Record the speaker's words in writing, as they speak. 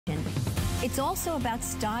It's also about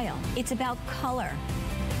style. It's about color.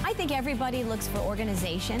 I think everybody looks for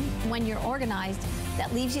organization. When you're organized,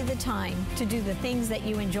 that leaves you the time to do the things that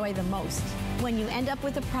you enjoy the most. When you end up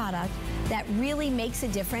with a product that really makes a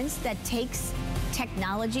difference, that takes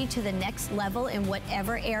technology to the next level in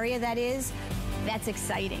whatever area that is, that's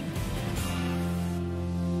exciting.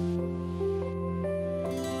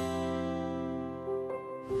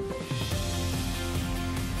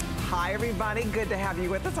 Hi, everybody. Good to have you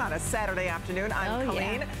with us on a Saturday afternoon. I'm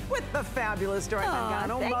Colleen with the fabulous Joy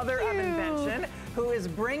Mangano, mother of invention, who is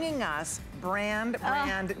bringing us brand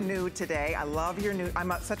new today. I love your new,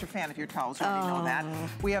 I'm such a fan of your towels, you already know that.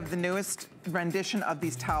 We have the newest rendition of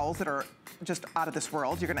these towels that are just out of this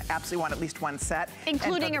world. You're gonna absolutely want at least one set.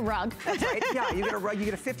 Including a rug. That's right, yeah, you get a rug, you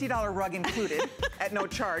get a $50 rug included at no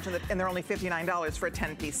charge, and they're only $59 for a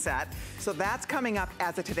 10-piece set. So that's coming up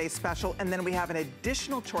as a Today's Special, and then we have an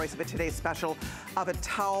additional choice of a Today's Special of a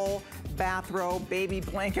towel, bathrobe, baby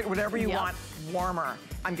blanket, whatever you want, warmer.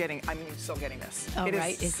 I'm still getting this. It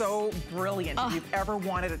is so brilliant. If you've ever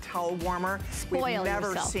wanted a towel warmer, we've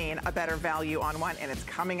never seen a better value on one, and it's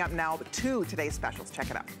coming up now, 2 Today's Specials. Check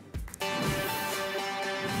it out.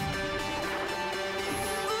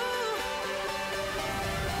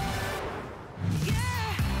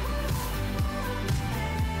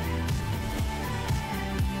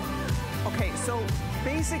 Okay, so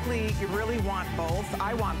basically, you really want both.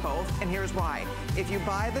 I want both, and here's why. If you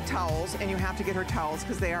buy the towels, and you have to get her towels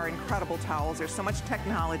because they are incredible towels, there's so much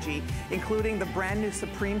technology, including the brand new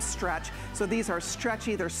Supreme Stretch. So these are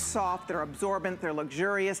stretchy, they're soft, they're absorbent, they're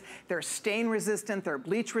luxurious, they're stain resistant, they're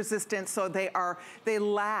bleach resistant, so they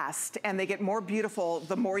last, and they get more beautiful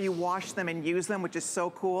the more you wash them and use them, which is so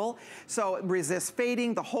cool. So it resists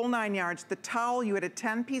fading, the whole 9 yards. The towel, you had a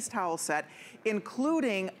 10-piece towel set,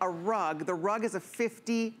 including a rug. The rug is a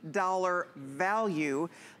 $50 value.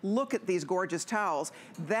 Look at these gorgeous towels.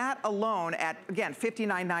 That alone at, again,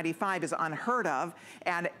 $59.95 is unheard of.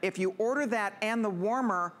 And if you order that and the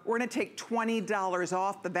warmer, we're gonna take $20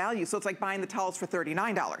 off the value. So it's like buying the towels for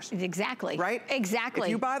 $39. Exactly. Right? Exactly.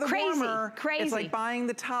 If you buy the warmer, it's like buying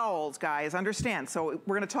the towels, guys, understand. So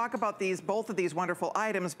we're gonna talk about both of these wonderful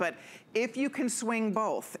items, but if you can swing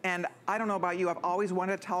both, and I don't know about you, I've always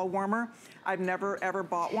wanted a towel warmer. I've never ever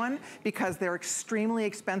bought one because they're extremely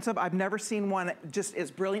expensive. I've never seen one just as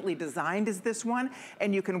brilliantly designed as this one,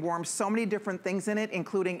 and you can warm so many different things in it,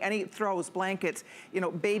 including any throws, blankets, you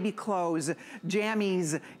know, baby clothes,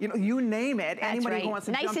 jammies, you know, you name it. That's Anybody who wants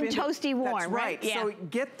to nice jump and toasty warm. That's right. Yeah. So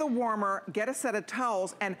get the warmer, get a set of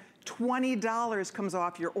towels, and $20 comes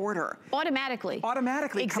off your order. Automatically.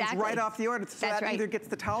 Automatically. Comes right off the order. So That's that either gets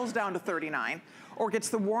the towels down to $39 or gets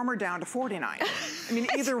the warmer down to $49. I mean,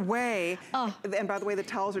 either way, and by the way, the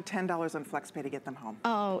towels are $10 on FlexPay to get them home.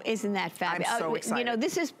 Oh, isn't that fabulous? I'm so excited. You know,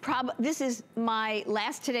 this is my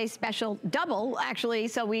last Today's Special double, actually.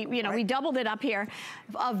 So we doubled it up here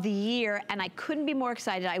of the year, and I couldn't be more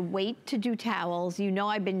excited. I wait to do towels. You know,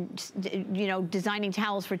 I've been, designing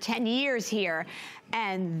towels for 10 years here,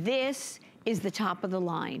 and this is the top of the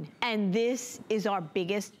line. And this is our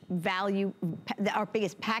biggest value, our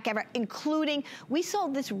biggest pack ever, including, we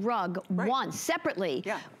sold this rug once, separately,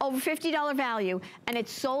 over $50 value, and it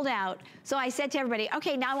sold out. So I said to everybody,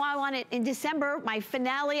 okay, now I want it in December, my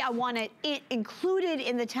finale, I want it included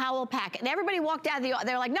in the towel pack. And everybody walked out of the,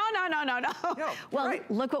 they're like, no. Well,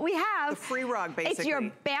 look what we have. The free rug, basically. It's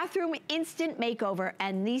your bathroom instant makeover,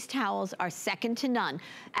 and these towels are second to none.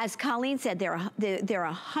 As Colleen said, they're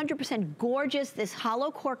 100% gorgeous, this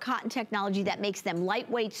hollow core cotton technology that makes them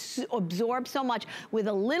lightweight, absorb so much with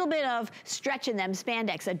a little bit of stretch in them,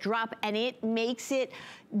 spandex, a drop, and it makes it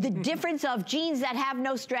the difference of jeans that have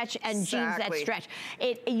no stretch and jeans that stretch.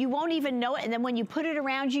 You won't even know it, and then when you put it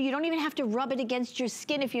around you, you don't even have to rub it against your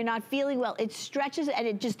skin if you're not feeling well. It stretches and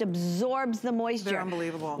it just absorbs the moisture. They're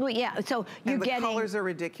unbelievable. Well, yeah, so you're getting... And the colors are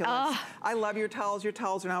ridiculous. I love your towels. Your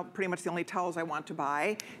towels are now pretty much the only towels I want to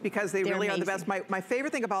buy because they're really amazing. Are the best. My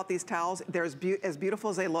favorite thing about these towels, they're as beautiful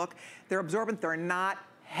as they look. They're absorbent. They're not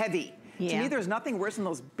heavy. To me, there's nothing worse than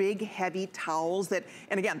those big, heavy towels that,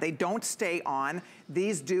 and again, they don't stay on.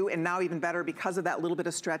 These do, and now even better because of that little bit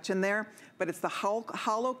of stretch in there. But it's the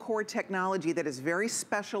hollow core technology that is very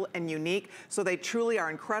special and unique. So they truly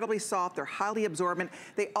are incredibly soft. They're highly absorbent.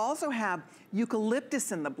 They also have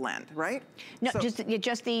eucalyptus in the blend, right? No, so, just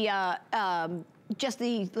the Just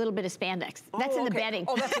the little bit of spandex. That's in the bedding.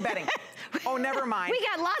 Oh, that's the bedding. Oh, never mind. We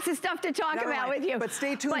got lots of stuff to talk about with you. But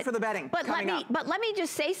stay tuned for the bedding coming up. But let me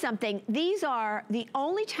just say something. These are the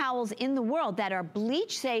only towels in the world that are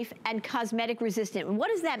bleach safe and cosmetic resistant. And what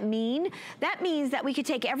does that mean? That means that we could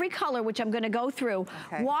take every color, which I'm going to go through,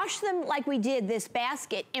 wash them like we did this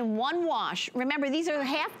basket in one wash. Remember, these are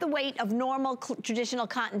half the weight of normal traditional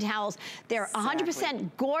cotton towels. They're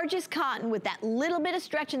 100% gorgeous cotton with that little bit of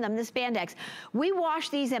stretch in them, the spandex. We wash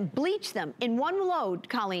these and bleach them in one load,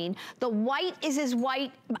 Colleen. The white is as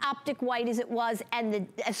white, optic white as it was, and the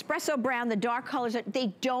espresso brown, the dark colors, they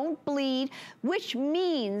don't bleed, which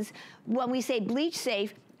means when we say bleach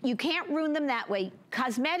safe, you can't ruin them that way.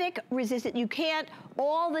 Cosmetic resistant, you can't.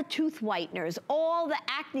 All the tooth whiteners, all the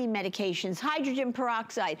acne medications, hydrogen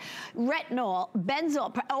peroxide, retinol,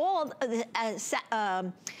 benzoyl, all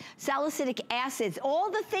the salicylic acids, all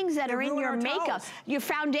the things that are in your makeup, your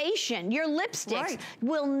foundation, your lipsticks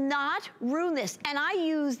will not ruin this. And I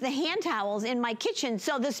use the hand towels in my kitchen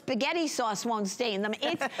so the spaghetti sauce won't stain them.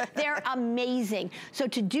 They're amazing. So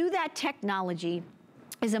to do that technology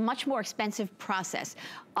is a much more expensive process.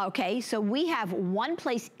 Okay, so we have one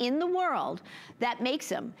place in the world that makes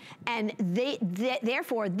them, and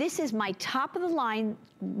therefore this is my top of the line,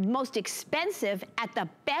 most expensive at the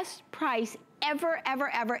best price ever,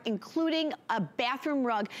 ever, ever, including a bathroom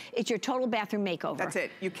rug. It's your total bathroom makeover. That's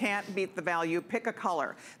it. You can't beat the value. Pick a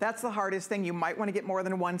color. That's the hardest thing. You might want to get more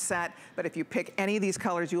than one set, but if you pick any of these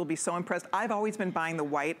colors, you will be so impressed. I've always been buying the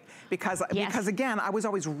white because again, I was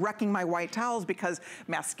always wrecking my white towels because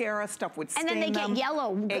mascara stuff would stain them. And then they get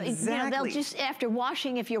yellow. Exactly. You know, they'll just, after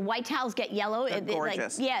washing, if your white towels get yellow, they're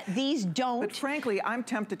gorgeous. Yeah, these don't. But frankly, I'm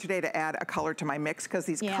tempted today to add a color to my mix because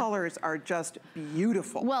these colors are just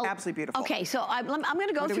beautiful. Well, absolutely beautiful. Okay, so I'm going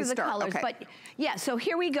to go through the colors, but yeah, so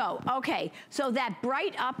here we go. Okay, so that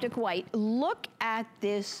bright optic white, look at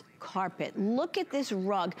this carpet. Look at this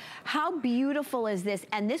rug. How beautiful is this?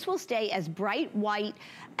 And this will stay as bright white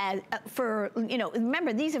as for, you know,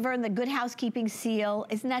 remember, these have earned the Good Housekeeping seal.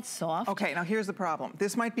 Isn't that soft? Okay, now here's the problem.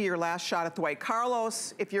 This might be your last shot at the white.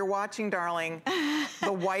 Carlos, if you're watching, darling,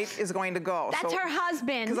 the white is going to go. That's her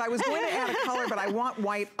husband. Because I was going to add a color, but I want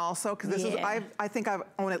white also, because this is, I think I've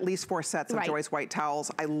owned at least 4 sets of Joy's white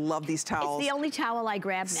towels. I love these towels. It's the only towel I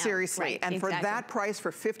grab now. Seriously, and for that price,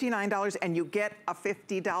 for $59, and you get a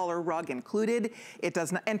 $50 rug included. It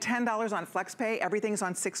does not, and $10 on FlexPay. Everything's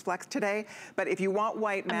on 6 Flex today. But if you want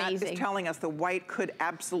white, Matt is telling us the white could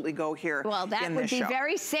absolutely go here. Well, that would be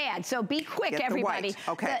very sad. So be quick, everybody.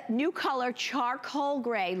 Okay. The new color, charcoal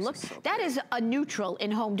gray. Look, that is a neutral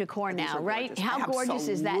in home decor now, right? How gorgeous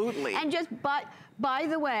is that? And just, but by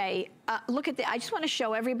the way, look at the, I just want to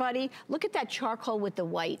show everybody, look at that charcoal with the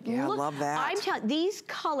white. Yeah, look, I love that. I'm telling, these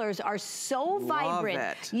colors are so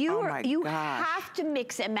vibrant. You have to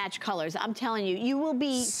mix and match colors. I'm telling you, you will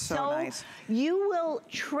be nice. You will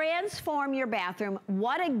transform your bathroom.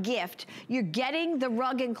 What a gift. You're getting the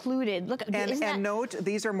rug included. Look, and note,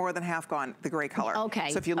 these are more than half gone, the gray color.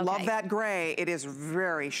 Okay. So if you love that gray, it is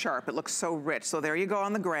very sharp. It looks so rich. So there you go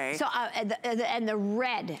on the gray. So, and the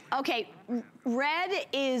red. Okay, red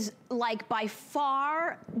is like by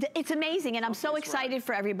far, it's amazing, and I'm so excited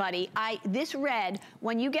for everybody. This red,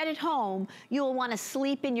 when you get it home, you'll want to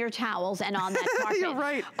sleep in your towels and on that carpet. You're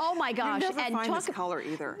right. Oh my gosh. You never find this color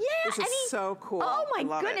either. Yeah. This is so cool. Oh my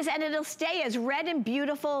goodness, and it'll stay as red and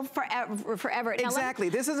beautiful forever. Exactly.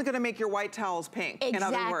 This isn't going to make your white towels pink, in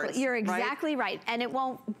other words. You're exactly right. And it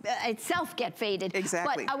won't itself get faded.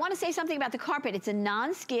 Exactly. But I want to say something about the carpet. It's a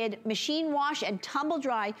non-skid, machine wash and tumble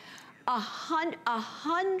dry.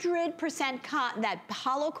 100% cotton, that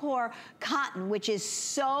hollow core cotton, which is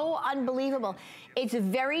so unbelievable. It's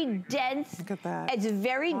very dense. Look at that. It's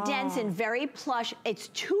very dense and very plush. It's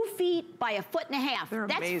 2 feet by 1.5 feet.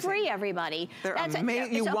 That's amazing. Free, everybody. They're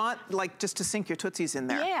amazing. You want like just to sink your tootsies in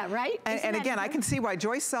there. Yeah, right? And again, I can see why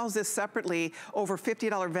Joyce sells this separately over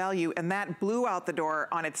 $50 value, and that blew out the door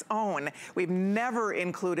on its own. We've never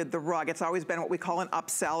included the rug. It's always been what we call an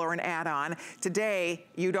upsell or an add-on. Today,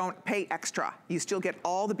 you don't pay extra. You still get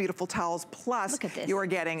all the beautiful towels, plus you are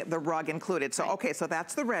getting the rug included. So, okay, so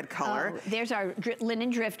that's the red color. Oh, there's our linen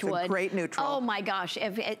driftwood. It's a great neutral. Oh my gosh,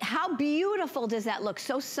 how beautiful does that look?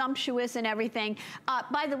 So sumptuous and everything.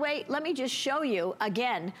 By the way, let me just show you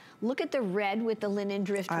again. Look at the red with the linen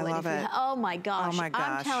driftwood. I love it. Oh my gosh. Oh my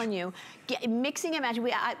gosh. I'm telling you, mixing and matching.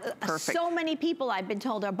 So many people, I've been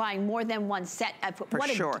told, are buying more than one set. For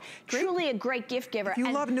sure. Truly a great gift giver. If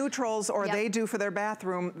you love neutrals, or they do for their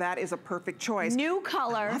bathroom, that is a perfect choice. New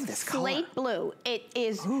color, I love this slate blue. It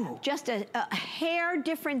is just a hair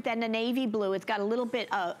different than the navy blue. It's got a little bit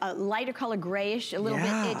a lighter color grayish, a little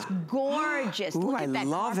bit. It's gorgeous. Ooh, Look at that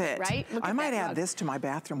love carpet, it. right? Look I at might that add rug. this to my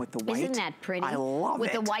bathroom with the white. Isn't that pretty? I love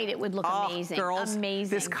with it. With the white, it would look amazing. Girls,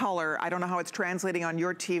 amazing. this color, I don't know how it's translating on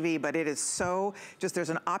your TV, but it is so, just there's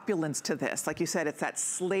an opulence to this. Like you said, it's that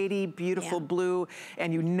slatey, beautiful blue,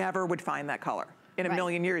 and you never would find that color. In a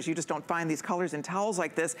million years, you just don't find these colors in towels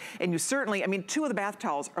like this. And you certainly, I mean, 2 of the bath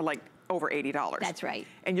towels are like over $80. That's right.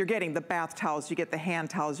 And you're getting the bath towels, you get the hand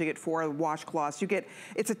towels, you get 4 washcloths, you get,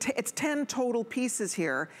 it's 10 total pieces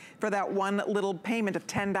here for that one little payment of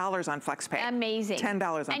 $10 on FlexPay. Amazing. $10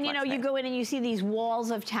 on FlexPay. And you know, you go in and you see these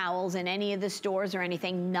walls of towels in any of the stores or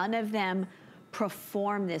anything, none of them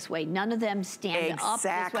perform this way. None of them stand up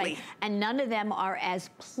this way. And none of them are as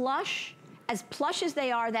plush as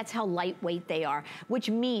they are, that's how lightweight they are, which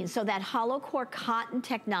means, so that hollow core cotton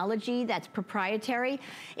technology that's proprietary,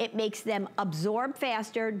 it makes them absorb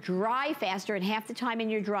faster, dry faster, and half the time in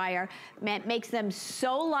your dryer, makes them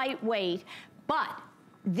so lightweight, but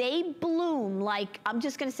they bloom like, I'm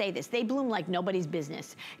just gonna say this, they bloom like nobody's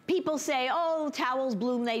business. People say, oh, towels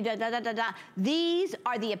bloom, they da-da-da-da-da. These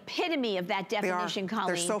are the epitome of that definition, Colleen.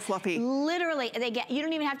 They're so fluffy. Literally, you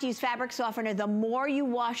don't even have to use fabric softener. The more you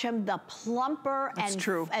wash them, the plumper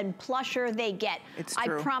and plusher they get. It's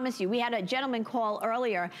true. I promise you. We had a gentleman call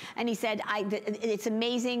earlier, and he said, it's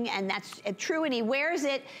amazing, and that's true, and he wears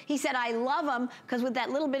it. He said, I love them, because with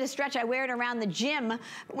that little bit of stretch, I wear it around the gym,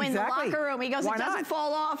 in the locker room. He goes, it doesn't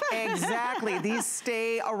fall off. Exactly. These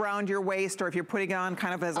stay around your waist, or if you're putting it on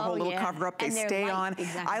kind of as a whole little cover up, they stay on.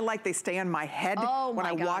 I like they stay on my head when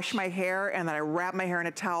I wash my hair, and then I wrap my hair in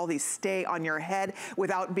a towel. These stay on your head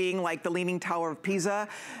without being like the Leaning Tower of Pisa.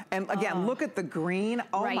 And again, look at the green.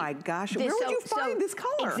 Oh my gosh. Where would you find this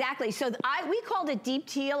color? Exactly. So we called it deep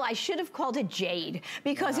teal. I should have called it jade,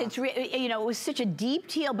 because it's, you know, it was such a deep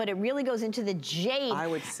teal, but it really goes into the jade. I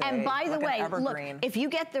would say. And by the way, look, if you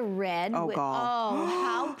get the red,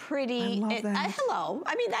 how pretty. I love that. Hello.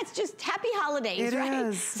 I mean, that's just happy holidays, right?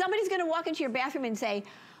 Is. Somebody's going to walk into your bathroom and say,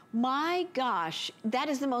 my gosh, that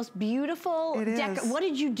is the most beautiful What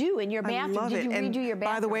did you do in your bathroom? Did you redo your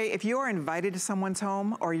bathroom? By the way, if you are invited to someone's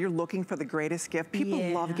home or you're looking for the greatest gift, people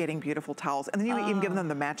love getting beautiful towels. And then you even give them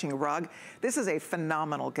the matching rug. This is a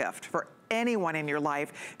phenomenal gift for anyone in your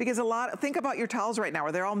life, because think about your towels right now.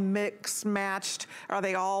 Are they all mixed, matched? Are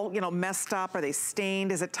they all, you know, messed up? Are they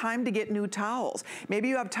stained? Is it time to get new towels? Maybe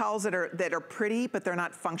you have towels that are pretty, but they're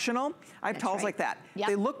not functional. I have towels like that.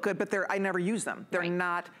 They look good, but I never use them. They're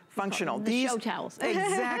not functional. These show towels.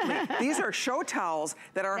 Exactly. These are show towels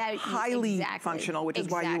that are highly functional, which is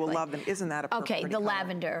why you will love them. Isn't that a perfect the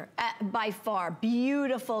lavender, by far,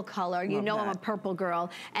 beautiful color. You know I'm a purple girl.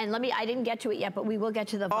 And I didn't get to it yet, but we will get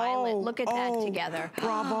to the violet. Look at that together.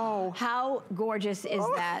 Bravo. How gorgeous is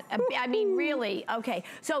that? I mean, really. Okay,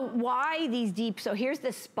 so why these deep? So here's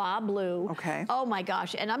the spa blue. Okay. Oh my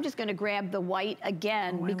gosh, and I'm just gonna grab the white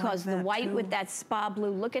again, because the white with that spa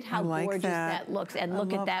blue, look at how gorgeous that looks. And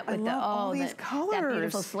look at that with these colors. that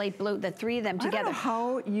beautiful slate blue, the 3 of them together. I don't know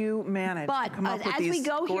how you manage to come up with these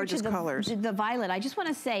gorgeous colors. The violet, I just want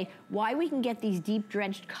to say why we can get these deep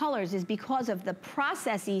drenched colors is because of the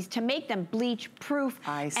processes to make them bleach proof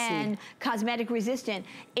and cosmetic resistant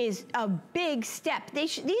is a big step.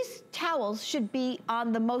 These towels should be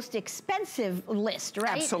on the most expensive list,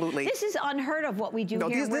 right? Absolutely. This is unheard of what we do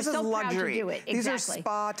here. This is so luxury. Proud to do it. These are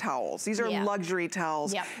spa towels. These are luxury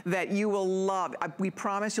towels that you will love. We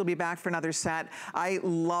promise you'll be back for another set. I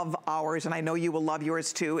love ours, and I know you will love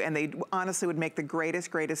yours too, and they honestly would make the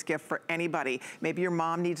greatest gift for anybody. Maybe your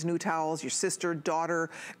mom needs new towels, your sister, daughter,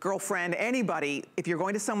 girlfriend, anybody. If you're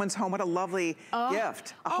going to someone's home, what a lovely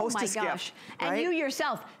gift, a hostess gift. And you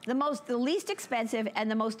yourself, the least expensive and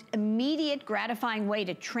the most immediate gratifying way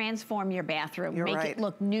to transform your bathroom, make it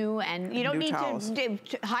look new, and you don't need to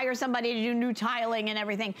hire somebody to do new tiling and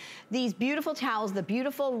everything. These beautiful towels, the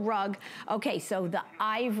beautiful rug. Okay, so the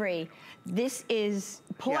ivory, this is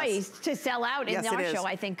poised to sell out in our show,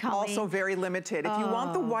 I think, Colleen. Also very limited. If you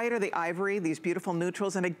want the white or the ivory, these beautiful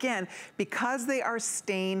neutrals, and again, because they are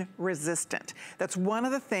stain resistant, that's one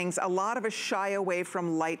of the things, a lot of us shy away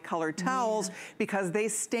from light colored towels because they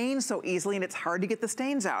stain so easily and it's hard to get the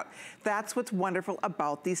stains out. That's what's wonderful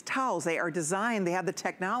about these towels. They are designed, they have the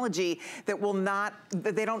technology that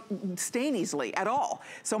they don't stain easily at all.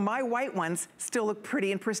 So my white ones still look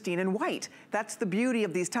pretty and pristine and white. That's the beauty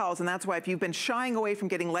of these towels, and that's why why if you've been shying away from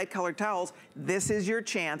getting light colored towels, this is your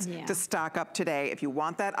chance to stock up today. If you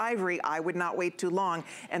want that ivory, I would not wait too long.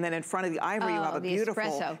 And then in front of the ivory, you have a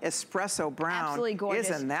beautiful espresso brown. Absolutely gorgeous.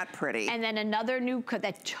 Isn't that pretty? And then another new,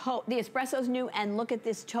 the espresso's new, and look at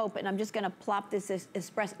this taupe, and I'm just gonna plop this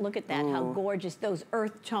espresso, look at that, how gorgeous, those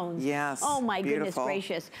earth tones. Yes, oh my beautiful. Goodness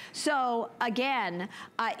gracious. So again,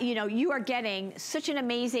 you know, you are getting such an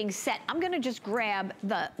amazing set. I'm gonna just grab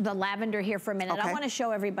the lavender here for a minute. I wanna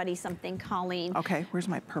show everybody something, Colleen. Okay, where's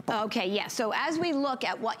my purple? Okay, yeah, so as we look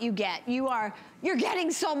at what you get, you're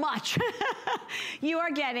getting so much. You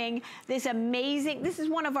are getting this amazing, this is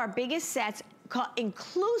one of our biggest sets,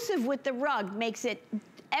 inclusive with the rug, makes it,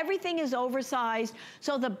 everything is oversized.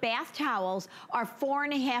 So the bath towels are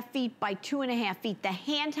 4.5 feet by 2.5 feet. The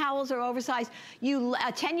hand towels are oversized.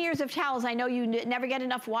 10 years of towels, I know you never get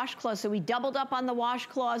enough washcloths, so we doubled up on the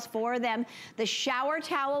washcloths for them. The shower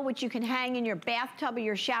towel, which you can hang in your bathtub or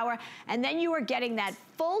your shower, and then you are getting that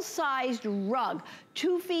full-sized rug,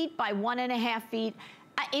 2 feet by 1.5 feet.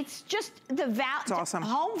 It's just the value. It's awesome.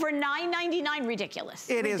 Home for $9.99, ridiculous.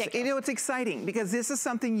 It is. You know, it's exciting because this is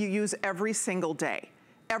something you use every single day.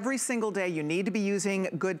 Every single day you need to be using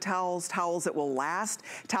good towels, towels that will last,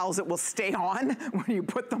 towels that will stay on when you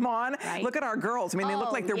put them on. Right. Look at our girls. I mean, they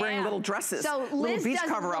look like they're wearing little dresses, so little beach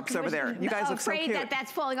cover-ups over there. You guys look so cute. Afraid that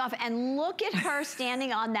that's falling off. And look at her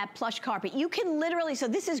standing on that plush carpet. You can literally, so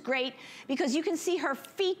this is great because you can see her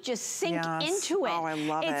feet just sink into it. Oh, I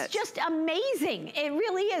love it. It's just amazing. It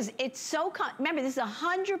really is. It's so, remember, this is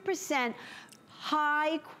 100%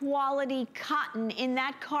 high quality cotton in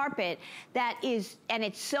that carpet that is, and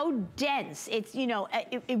it's so dense. It's, you know,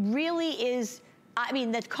 it really is. I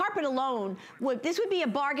mean, the carpet alone, this would be a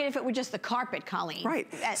bargain if it were just the carpet, Colleen. Right,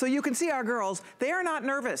 so you can see our girls, they are not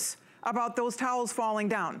nervous about those towels falling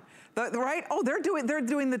down. Right? Oh, they're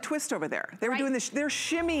doing the twist over there. They were doing this. They're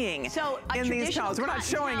shimmying in these towels. We're not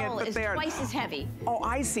showing it, but they are twice as heavy. Oh,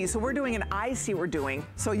 I see. So we're doing an I see we're doing.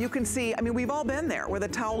 So you can see. I mean, we've all been there where the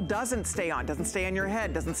towel doesn't stay on your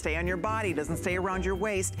head, doesn't stay on your body, doesn't stay around your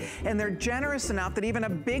waist, and they're generous enough that even a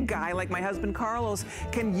big guy like my husband Carlos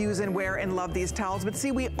can use and wear and love these towels. But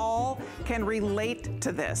see, we all can relate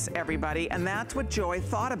to this, everybody, and that's what Joy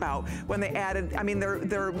thought about when they added. I mean,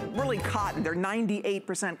 they're really cotton. They're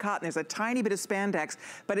 98% cotton. There's a tiny bit of spandex,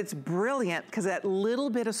 but it's brilliant because that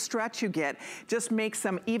little bit of stretch you get just makes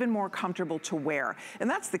them even more comfortable to wear. And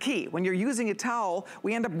that's the key. When you're using a towel,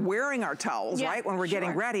 we end up wearing our towels, right, when we're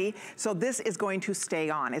getting ready. So this is going to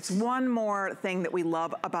stay on. It's one more thing that we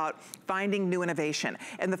love about finding new innovation.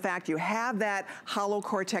 And the fact you have that hollow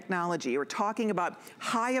core technology. We're talking about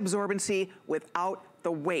high absorbency without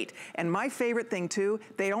the weight. And my favorite thing too,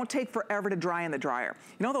 they don't take forever to dry in the dryer.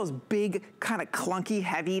 You know those big, kind of clunky,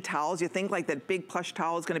 heavy towels? You think like that big plush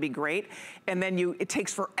towel is gonna be great, and then it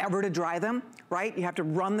takes forever to dry them, right? You have to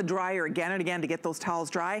run the dryer again and again to get those towels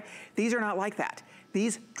dry. These are not like that.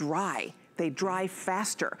 These dry. They dry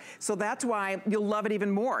faster. So that's why you'll love it even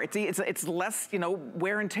more. It's less, you know,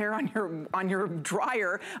 wear and tear on your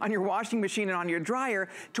dryer, on your washing machine and on your dryer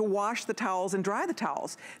to wash the towels and dry the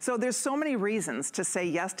towels. So there's so many reasons to say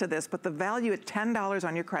yes to this, but the value at $10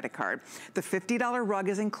 on your credit card, the $50 rug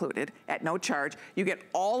is included at no charge. You get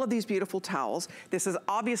all of these beautiful towels. This is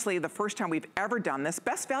obviously the first time we've ever done this.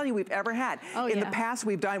 Best value we've ever had. In the past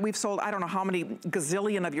we've sold, I don't know how many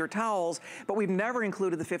gazillion of your towels, but we've never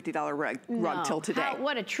included the $50 rug till today.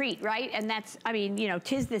 What a treat, right? And that's, I mean, you know,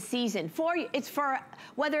 'tis the season. It's for,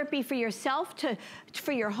 whether it be for yourself,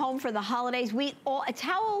 for your home, for the holidays, a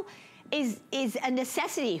towel is a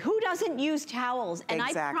necessity. Who doesn't use towels? And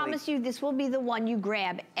I promise you, this will be the one you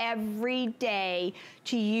grab every day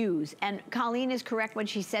to use. And Colleen is correct when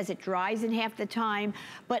she says it dries in half the time,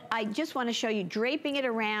 but I just want to show you draping it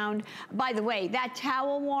around. By the way, that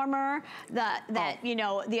towel warmer, you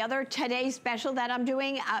know, the other today's special that I'm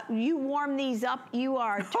doing, you warm these up, you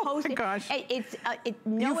are toasted. Oh my gosh.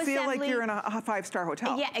 No you feel like you're in a five-star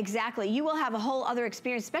hotel. Yeah, exactly. You will have a whole other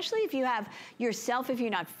experience, especially if you have yourself, if you're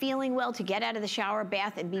not feeling well, to get out of the shower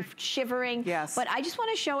bath and be shivering. Yes. But I just want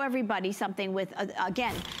to show everybody something with,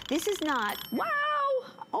 again, this is not, wow.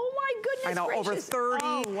 Oh my goodness I know, gracious. over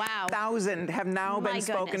 30,000 have now been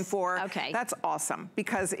spoken for. Okay. That's awesome,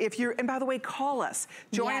 because if you're, and by the way, call us.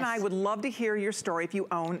 Joy and I would love to hear your story if you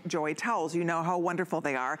own Joy towels. You know how wonderful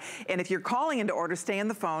they are. And if you're calling in to order, stay on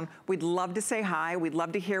the phone. We'd love to say hi. We'd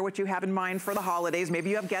love to hear what you have in mind for the holidays. Maybe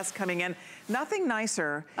you have guests coming in. Nothing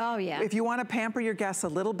nicer. Oh yeah. If you want to pamper your guests a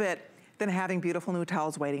little bit, than having beautiful new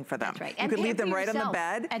towels waiting for them. That's right. You could leave them right on the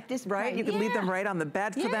bed. At this right? point. You could leave them right on the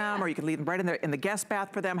bed for them, or you could leave them right in the guest bath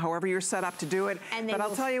for them, however you're set up to do it. And but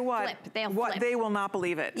I'll tell you what, they will not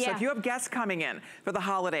believe it. Yeah. So if you have guests coming in for the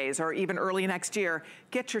holidays or even early next year,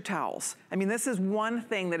 get your towels. I mean, this is one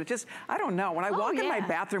thing that it just, I don't know, when I walk in my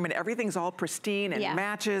bathroom and everything's all pristine and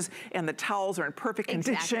matches and the towels are in perfect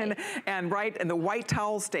condition and the white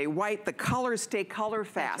towels stay white, the colors stay color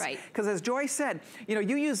fast. That's right. Because as Joy said, you know,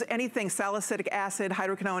 you use anything, salicylic acid,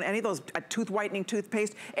 hydroquinone, any of those tooth whitening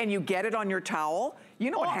toothpaste, and you get it on your towel, you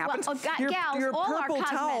know what happens? Your purple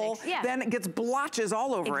towel then it gets blotches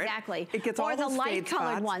all over it. Exactly. It gets all those Or the light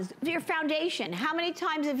colored ones. Your foundation. How many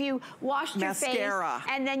times have you washed your face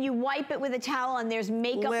and then you wipe it with a towel and there's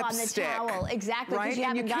makeup on the towel? Exactly. Right?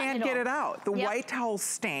 And you can't get it out. The white towels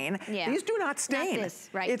stain. These do not stain. Not this,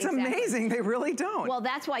 right? It's amazing. They really don't. Well,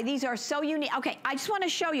 that's why these are so unique. Okay, I just want to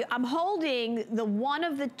show you. I'm holding the one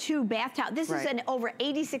of the two bath towels. This is an over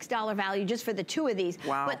 $86 value just for the two of these.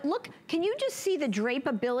 Wow. But look, can you just see the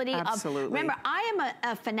drapeability Absolutely. of, remember, I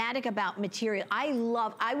am a fanatic about material. I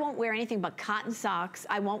won't wear anything but cotton socks.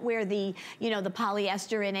 I won't wear the, you know, the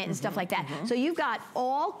polyester in it and stuff like that. So you've got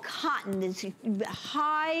all cotton, this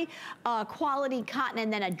high quality cotton,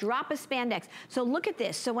 and then a drop of spandex. So look at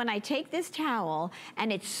this. So when I take this towel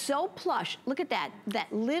and it's so plush, look at that.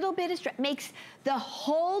 That little bit of strap makes the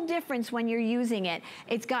whole difference when you're using it.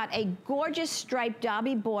 It's got a gorgeous striped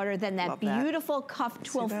dobby border, then that beautiful cuff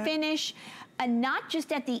twill finish. And not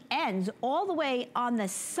just at the ends, all the way on the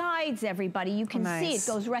sides, everybody. You can see it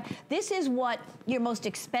goes right. This is what your most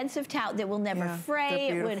expensive towel that will never fray.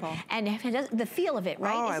 It would, and it does, the feel of it,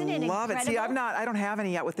 right? Isn't it love incredible? it. See, I don't have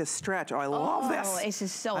any yet with this stretch. Oh, I love this. Oh, this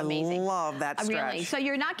is so amazing. I love that stretch. Really. So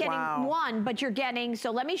you're not getting one, but you're getting,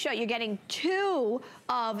 so let me show you, you're getting two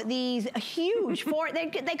of these huge,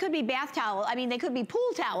 they could be bath towels. I mean, they could be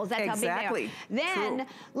pool towels. That's how big they are. Then,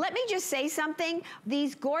 let me just say something.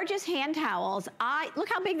 These gorgeous hand towels, look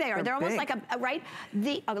how big they are. They're almost like right?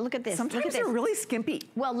 Look at this. Sometimes they're really skimpy.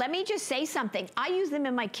 Well, let me just say something. I use them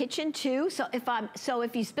in my kitchen too. So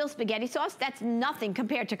if you spill spaghetti sauce, that's nothing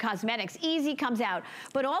compared to cosmetics. Easy comes out.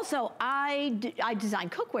 But also, I design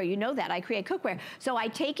cookware. You know that. I create cookware. So I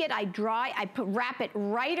take it, I dry, wrap it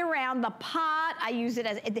right around the pot. I use it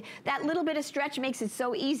as that little bit of stretch makes it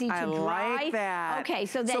so easy to dry. I like that. Okay,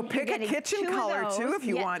 so then pick a kitchen color too if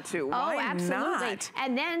you want to. Why absolutely. not?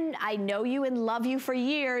 And then I know you and love you for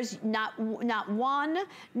years. Not one,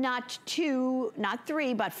 not two, not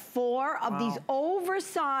three, but four of these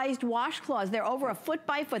oversized washcloths. They're over a foot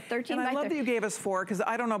by foot, 13 by 13. And I love that you gave us four, because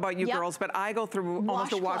I don't know about you girls, but I go through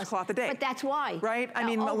almost a washcloth a day. But that's why. Right? I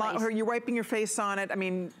mean, you're wiping your face on it. I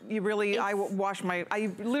mean, you really, I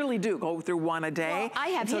literally do go through one a day. Well, I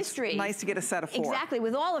have history. It's nice to get a set of four. Exactly.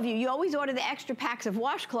 With all of you, you always order the extra packs of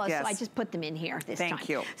washcloths, so I just put them in here this time. Thank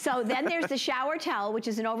you. So then there's the shower towel, which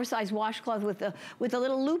is an oversized washcloth with a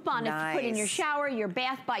little loop on it to put in your shower, your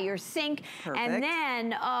bath, by your sink. Perfect. And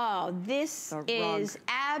then, this is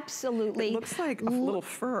absolutely... It looks like a little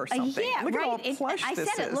fur or something. Yeah, look right. at how plush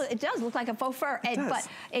this is. It does look like a faux fur. But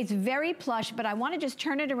it's very plush, but I want to just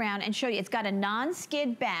turn it around and show you. It's got a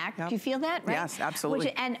non-skid back. Do you feel that? Right? Yes,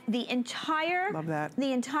 absolutely. And the entire... Love that.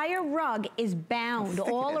 The entire rug is bound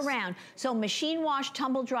all around. So machine wash,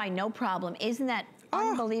 tumble dry, no problem. Isn't that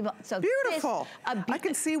unbelievable? So beautiful. I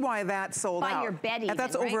can see why that sold out. By your bed even, and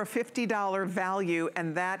that's over a $50 value,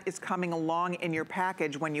 and that is coming along in your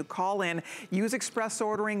package when you call in. Use express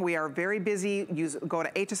ordering. We are very busy. Go to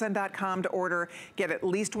hsn.com to order. Get at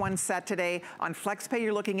least one set today. On FlexPay,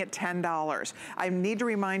 you're looking at $10. I need to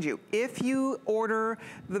remind you, if you order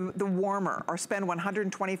the warmer or spend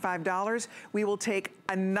 $125, we will take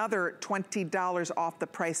another $20 off the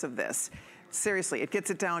price of this. Seriously, it gets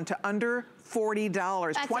it down to under $40.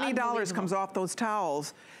 That's $20 comes off those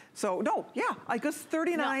towels. So no, I guess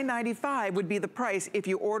 $39.95 would be the price if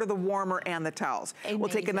you order the warmer and the towels. We'll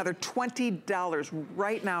take another $20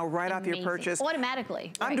 right now, right off your purchase.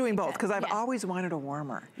 Automatically. I'm doing both because I've always wanted a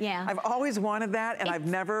warmer. Yeah. I've always wanted that, and I've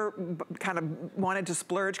never kind of wanted to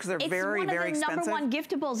splurge because they're very, very expensive. It's one of the #1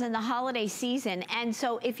 giftables in the holiday season, and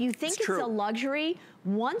so if you think it's a luxury,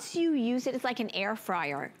 once you use it, it's like an air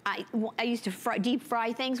fryer. I used to deep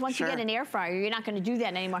fry things. Once you get an air fryer, you're not going to do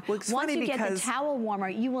that anymore. Well, Once you get the towel warmer,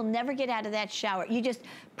 you will will never get out of that shower. You just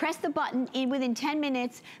press the button within 10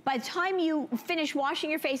 minutes. By the time you finish washing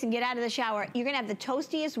your face and get out of the shower, you're gonna have the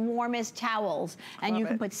toastiest, warmest towels. And you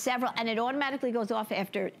can put several, and it automatically goes off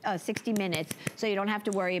after 60 minutes, so you don't have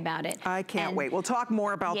to worry about it. I can't wait. We'll talk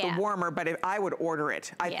more about the warmer, but if I would order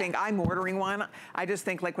it. I think I'm ordering one. I just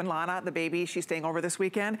think like when Lana, the baby, she's staying over this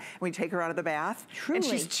weekend, we take her out of the bath, and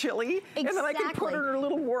she's chilly, and then I can put her in her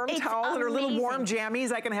little warm towel and her little warm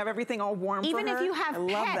jammies. I can have everything all warm for her. Even if you have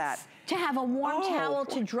pets, to have a warm towel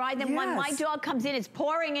to dry them. When my dog comes in, it's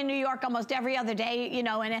pouring in New York almost every other day, you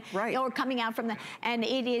know, and or coming out from the, and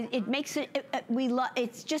it makes it,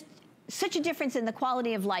 it's just such a difference in the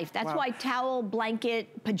quality of life. That's why towel,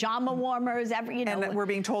 blanket, pajama warmers, you know. And we're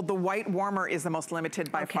being told the white warmer is the most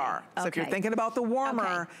limited by far. So if you're thinking about the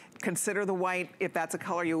warmer, consider the white. If that's a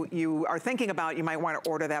color you are thinking about, you might want to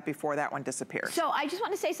order that before that one disappears. So I just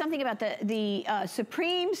want to say something about the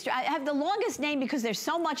Supreme, I have the longest name because there's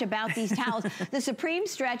so much about these towels. The Supreme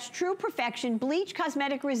Stretch, True Perfection, Bleach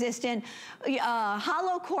Cosmetic Resistant,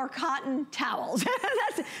 Hollow Core Cotton Towels.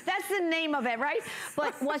 that's the name of it, right?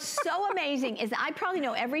 But what's so amazing is that I probably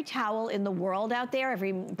know every towel in the world out there,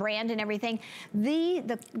 every brand and everything.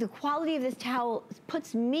 The quality of this towel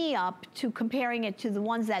puts me up to comparing it to the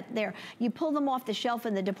ones that you pull them off the shelf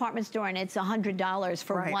in the department store and it's $100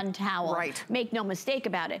 for one towel. Make no mistake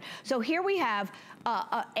about it. So here we have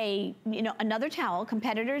another towel,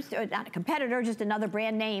 not a competitor, just another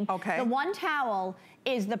brand name. The one towel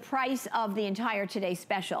is the price of the entire Today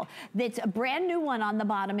Special. It's a brand new one on the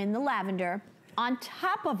bottom in the lavender. On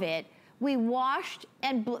top of it, we washed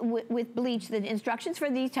and with bleach, the instructions for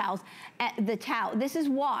these towels, this is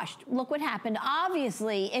washed. Look what happened.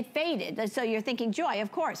 Obviously, it faded. So you're thinking, Joy,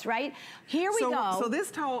 of course, right? Here we go. So this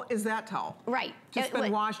towel is that towel? Right. Just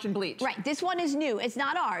been washed and bleached. Right. This one is new. It's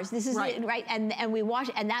not ours. This is right. And we wash,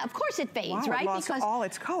 and that, of course, it fades, right? It lost all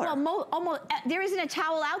its color. Well, almost there isn't a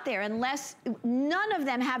towel out there unless none of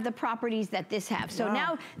them have the properties that this have. So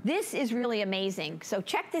now this is really amazing. So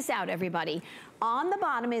check this out, everybody. On the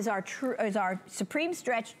bottom is our Supreme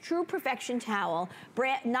Stretch True Perfection towel,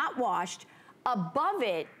 not washed. Above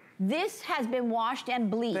it, this has been washed and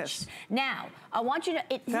bleached. Now, I want you to,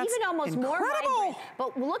 it's even almost more vibrant,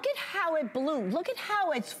 but look at how it bloomed. Look at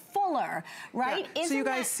how it's fuller, right? So you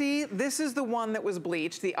guys see, this is the one that was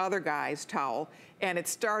bleached, the other guy's towel, and it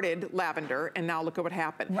started lavender, and now look at what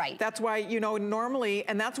happened. Right. That's why, you know, normally,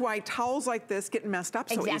 and that's why towels like this get messed up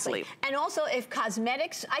so easily. And also, if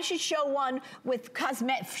cosmetics, I should show one with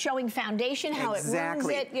showing foundation, how it ruins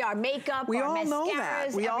it, our makeup, we our all mascaras, know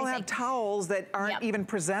that. We all everything. have towels that aren't even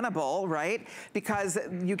presentable, right? Because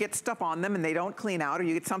you get stuff on them and they don't clean out, or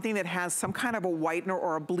you get something that has some kind of a whitener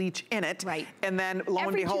or a bleach in it, and then lo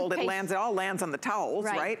and behold, it all lands on the towels,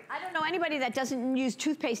 right? I don't know anybody that doesn't use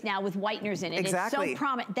toothpaste now with whiteners in it. It's so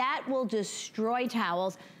prominent. That will destroy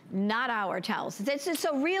towels, not our towels.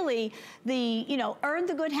 So really, earn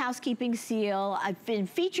the Good Housekeeping seal. I've been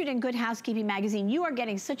featured in Good Housekeeping magazine. You are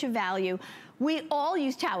getting such a value. We all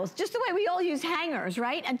use towels, just the way we all use hangers,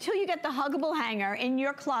 right? Until you get the huggable hanger in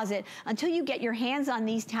your closet, until you get your hands on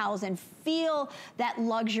these towels and feel that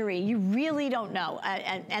luxury, you really don't know.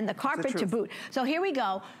 And the carpet to boot. So here we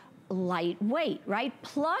go. Lightweight, right?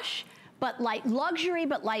 Plush, but luxury,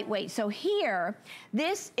 but lightweight. So here,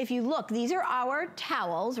 if you look, these are our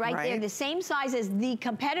towels, right? They're the same size as the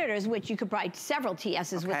competitors, which you could buy several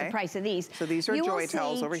TSs with the price of these. So these are Joy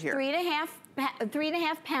towels over here.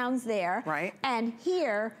 3.5 pounds there. Right. And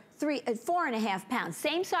here, 4.5 pounds,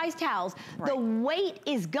 same size towels. The weight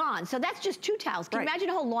is gone. So that's just 2 towels. Can you imagine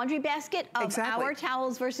a whole laundry basket of our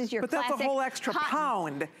towels versus your classic? But that's a whole extra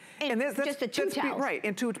pound. And that's just the 2 towels. Right,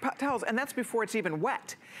 in 2 towels, and that's before it's even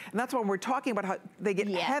wet. And that's when we're talking about how they get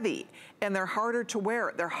heavy, and they're harder to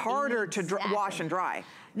wear. They're harder to wash and dry.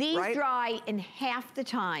 These dry in half the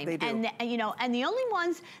time. They do. And the only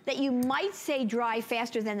ones that you might say dry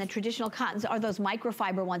faster than the traditional cottons are those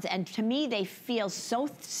microfiber ones. And to me, they feel so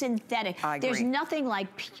synthetic. I agree. There's nothing like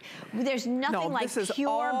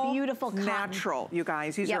pure, beautiful cotton. Natural, you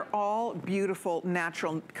guys. These are all beautiful,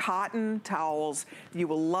 natural cotton towels. You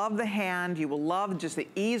will love the hand. You will love just the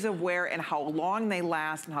ease of wear and how long they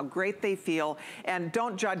last and how great they feel. And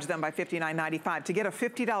don't judge them by $59.95. To get a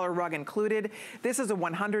 $50 rug included, this is a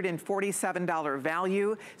 $147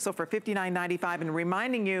 value. So for $59.95, and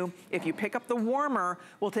reminding you, if you pick up the warmer,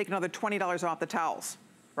 we'll take another $20 off the towels,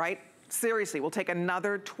 right? Seriously, we'll take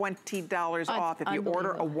another $20 off if you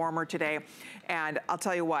order a warmer today. And I'll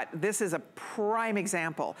tell you what, this is a prime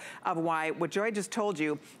example of why what Joy just told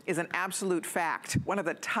you is an absolute fact. One of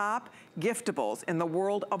the top giftables in the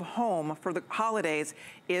world of home for the holidays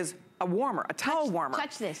is a warmer, a towel warmer.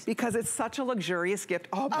 Touch this. Because it's such a luxurious gift.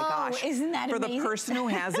 Oh my gosh. Isn't that amazing? For the person who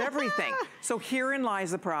has everything. So herein lies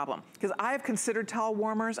the problem. Because I have considered towel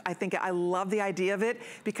warmers. I think I love the idea of it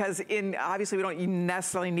because obviously we don't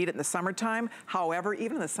necessarily need it in the summertime. However,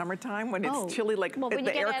 even in the summertime when it's chilly, like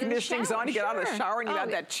the air conditioning's on, you get out of the shower and you got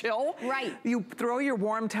that chill. Right. You throw your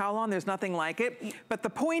warm towel on, there's nothing like it. But the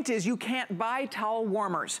point is you can't buy towel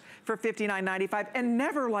warmers for $59.95 and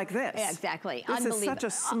never like this. Yeah, exactly. This is such a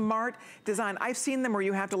smart design. I've seen them where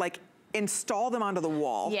you have to like install them onto the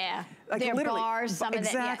wall. Yeah, like they're literally, bars, some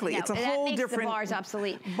exactly. of that. Yeah, it's a whole different the bars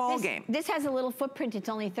obsolete. Ball game. This has a little footprint. It's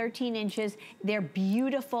only 13 inches. They're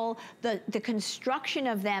beautiful. The construction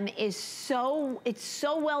of them is so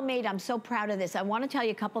well made. I'm so proud of this. I want to tell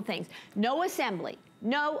you a couple things. No assembly.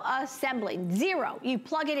 No assembly, zero. You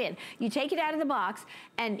plug it in. You take it out of the box,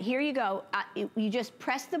 and here you go. You just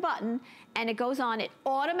press the button, and it goes on. It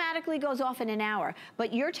automatically goes off in an hour,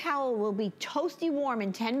 but your towel will be toasty warm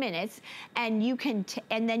in 10 minutes, and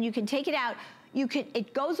then you can take it out.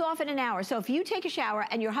 It goes off in an hour. So if you take a shower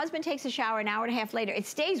and your husband takes a shower an hour and a half later, it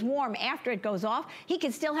stays warm after it goes off. He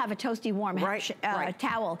can still have a toasty warm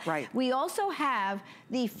towel. Right. We also have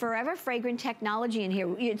the Forever Fragrant technology in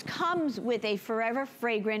here. It comes with a Forever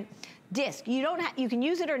Fragrant disc. You can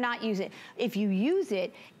use it or not use it. If you use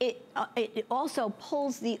it, it also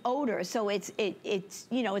pulls the odor. So it's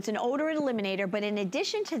an odor eliminator, but in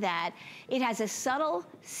addition to that, it has a subtle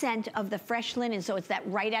scent of the fresh linen. So it's that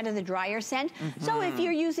right out of the dryer scent. So if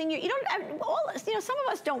you're using some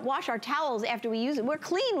of us don't wash our towels after we use it. We're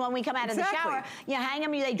clean when we come out of the shower. You hang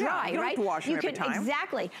them, they dry, you don't have to wash them every time.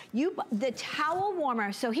 Exactly. The towel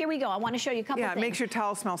warmer. So here we go. I want to show you a couple things. Yeah, it makes your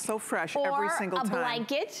towel smell so fresh every single time. Or a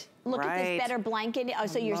blanket. Look at this better blanket.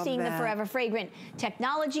 So you're seeing the Forever Fragrant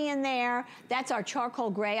technology in there. That's our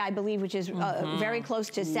charcoal gray, I believe, which is very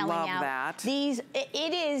close to selling out. Love that.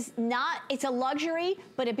 It's a luxury,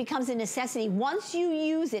 but it becomes a necessity. Once you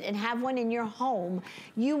use it and have one in your home,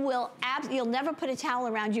 you'll never put a towel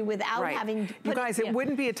around you without having put You guys, it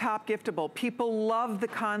wouldn't be a top giftable. People love the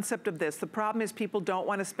concept of this. The problem is people don't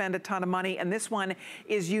want to spend a ton of money, and this one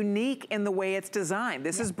is unique in the way it's designed.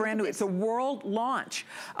 This is brand new. It's a world launch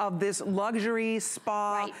of this luxury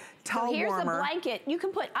spa towel warmer. Here's the blanket. You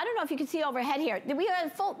can put, I don't know if you can see overhead here. We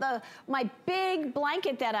had my big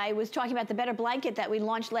blanket that I was talking about, the better blanket that we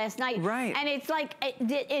launched last night. Right. And it's like,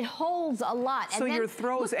 it holds a lot. So your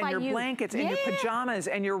throws and your blankets and your pajamas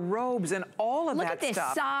and your robes and all of that stuff. Look at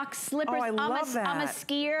this, socks, slippers. Oh, I love that. I'm a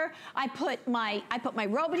skier. I put my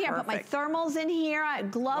robe in here. Perfect. I put my thermals in here.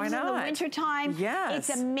 Gloves in the wintertime. Yes.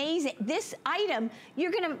 It's amazing. This item,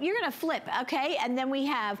 you're gonna flip, okay? And then we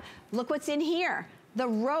have, look what's in here. The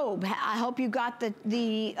robe. I hope you got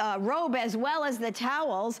the robe as well as the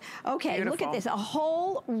towels. Okay, beautiful. Look at this. A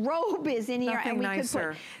whole robe is in here. Nothing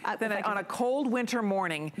nicer than on a cold winter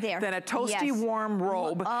morning than a toasty warm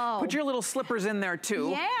robe. Put your little slippers in there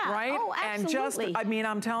too. Yeah. Right? Oh, absolutely. And just,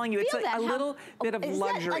 I'm telling you, it's a little bit of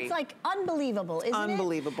luxury. It's like unbelievable, isn't it?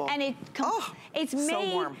 Unbelievable. And it's made,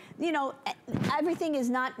 so warm. Everything is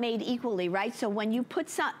not made equally, right? So when you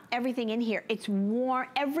put everything in here, it's warm,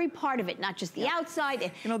 every part of it, not just the outside.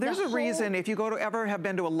 There's a reason if you ever have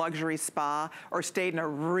been to a luxury spa or stayed in a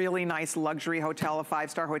really nice luxury hotel, a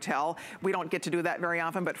 5-star hotel. We don't get to do that very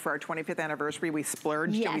often, but for our 25th anniversary, we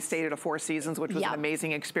splurged and we stayed at a Four Seasons, which was an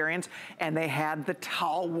amazing experience. And they had the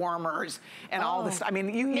towel warmers and all this. I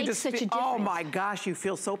mean, you just, oh my gosh, you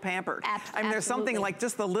feel so pampered. I mean, there's something like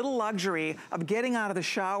just the little luxury of getting out of the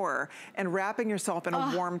shower and wrapping yourself in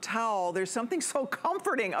a warm towel. There's something so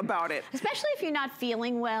comforting about it. Especially if you're not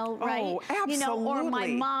feeling well, right? Oh, absolutely. Or my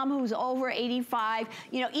mom who's over 85,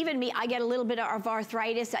 even me, I get a little bit of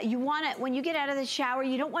arthritis. You want to, when you get out of the shower,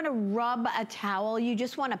 you don't want to rub a towel. You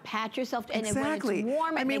just want to pat yourself. And when it's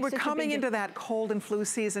warm, I mean, we're coming into that cold and flu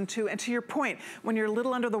season too. And to your point, when you're a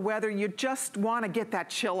little under the weather, you just want to get that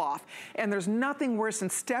chill off. And there's nothing worse than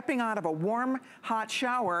stepping out of a warm, hot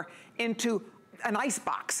shower into an ice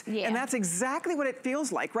box. And that's exactly what it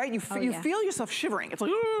feels like, right? You feel yourself shivering. It's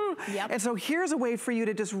like, and so here's a way for you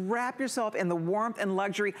to just wrap yourself in the warmth and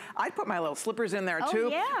luxury. I'd put my little slippers in there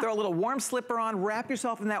too. Throw a little warm slipper on, wrap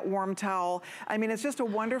yourself in that warm towel. I mean, it's just a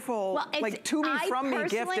wonderful, like to me, from me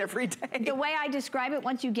gift every day. The way I describe it,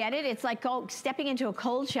 once you get it, it's like stepping into a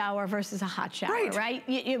cold shower versus a hot shower, right?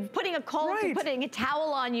 You're putting a cold, you're putting a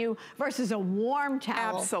towel on you versus a warm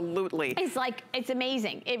towel. Absolutely. It's like, it's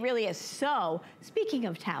amazing. It really is so speaking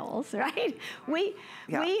of towels, right? We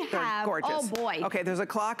have, gorgeous. oh boy. Okay, there's a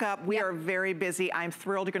clock up. We are very busy. I'm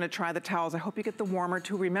thrilled you're gonna try the towels. I hope you get the warmer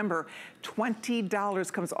too. Remember,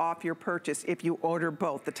 $20 comes off your purchase if you order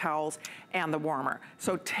both the towels and the warmer.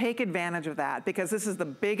 So take advantage of that because this is the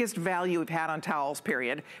biggest value we've had on towels,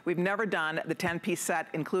 period. We've never done the 10-piece set,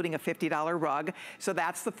 including a $50 rug. So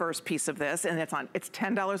that's the first piece of this, and it's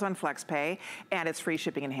 $10 on FlexPay, and it's free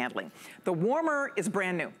shipping and handling. The warmer is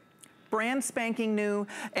brand new. Brand spanking new,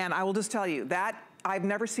 and I will just tell you that I've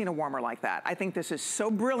never seen a warmer like that. I think this is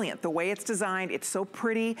so brilliant. The way it's designed, it's so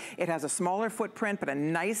pretty. It has a smaller footprint, but a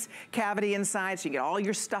nice cavity inside, so you get all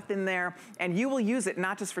your stuff in there, and you will use it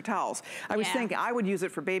not just for towels. I was thinking I would use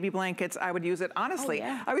it for baby blankets. I would use it, honestly.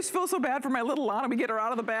 I always feel so bad for my little Lana. We get her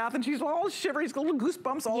out of the bath, and she's all shivery. She's got little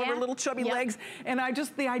goosebumps all over her little chubby legs. And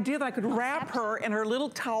the idea that I could wrap her in her little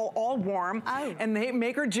towel all warm, and they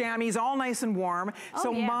make her jammies all nice and warm.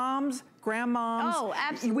 So moms, grandmoms. Oh,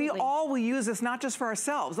 absolutely. We all will use this, not just for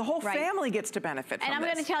ourselves. The whole family gets to benefit from this. And I'm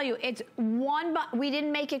going to tell you, it's we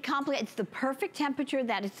didn't make it complicated. It's the perfect temperature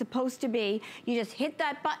that it's supposed to be. You just hit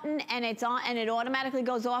that button and it's on, and it automatically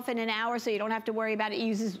goes off in an hour, so you don't have to worry about it. It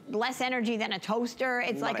uses less energy than a toaster.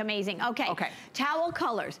 It's like amazing. Okay. Towel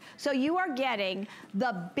colors. So you are getting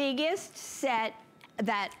the biggest set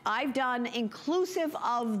that I've done, inclusive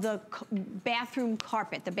of the bathroom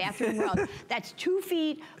carpet, the bathroom rug. That's 2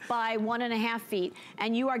 feet by 1.5 feet.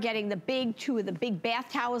 And you are getting the big, two of the big bath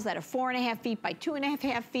towels that are 4.5 feet by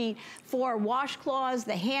 2.5 feet, 4 washcloths,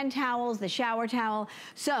 the hand towels, the shower towel.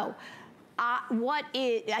 So what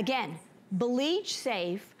is, again, bleach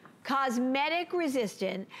safe, cosmetic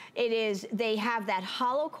resistant. They have that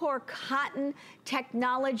hollow core cotton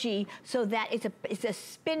technology so that it's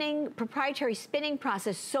a proprietary spinning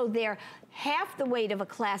process, so they're half the weight of a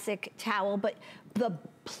classic towel, but the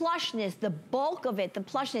plushness, the bulk of it, the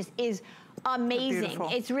plushness is amazing.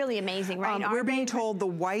 It's really amazing, right? We're being told the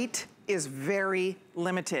white is very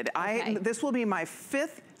limited. This will be my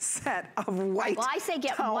 5th set of white. Well, I say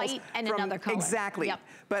get white and another color. Exactly.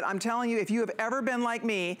 But I'm telling you, if you have ever been like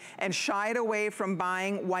me and shied away from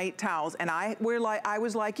buying white towels, and I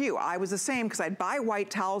was like you, I was the same, because I'd buy white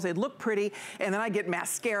towels, they'd look pretty, and then I'd get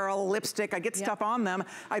mascara, lipstick, I'd get stuff on them,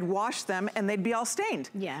 I'd wash them, and they'd be all stained.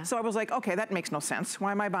 So I was like, okay, that makes no sense.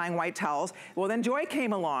 Why am I buying white towels? Well, then Joy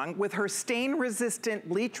came along with her stain-resistant,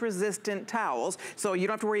 bleach-resistant towels, so you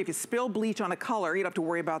don't have to worry if you spill bleach on a color, you don't have to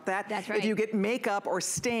worry about that. That's right. If you get makeup or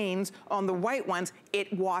stains on the white ones,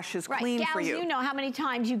 it washes clean for you. Gals, you know how many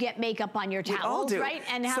times you get makeup on your towels, right?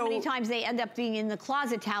 And how many times they end up being in the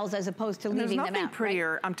closet towels as opposed to leaving them out. There's nothing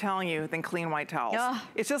prettier, I'm telling you, than clean white towels.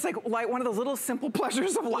 It's just like one of those little simple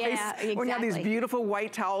pleasures of life when you have these beautiful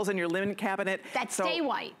white towels in your linen cabinet. That stay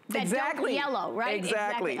white, that don't yellow, right?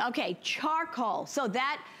 Exactly. Okay, charcoal. So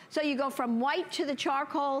you go from white to the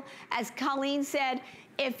charcoal, as Colleen said.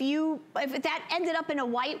 If that ended up in a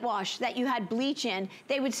whitewash that you had bleach in,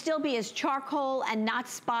 they would still be as charcoal and not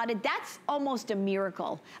spotted. That's almost a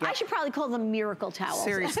miracle. I should probably call them miracle towels.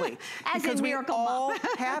 Seriously. Because we all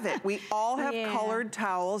have it. We all have colored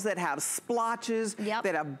towels that have splotches,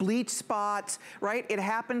 that have bleach spots, right? It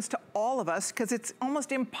happens to all of us because it's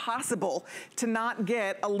almost impossible to not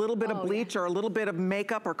get a little bit of bleach or a little bit of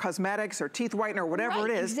makeup or cosmetics or teeth whitener or whatever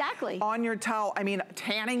it is on your towel. I mean,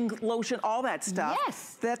 tanning lotion, all that stuff.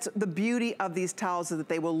 That's the beauty of these towels, is that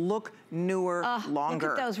they will look newer longer.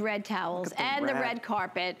 Look at those red towels and the red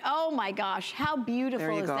carpet. Oh my gosh, how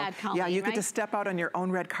beautiful is that, Colleen? Yeah, you get to step out on your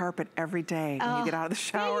own red carpet every day when you get out of the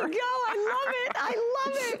shower. There you go, I love it, I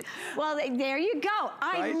love it. Well, there you go.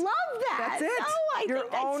 I love that. That's it. Oh, your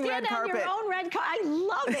own red carpet. Your own red carpet. I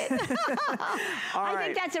love it. I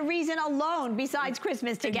think that's a reason alone, besides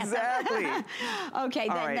Christmas, to get them. Okay,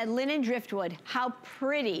 then the linen driftwood. How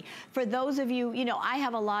pretty. For those of you, you know, I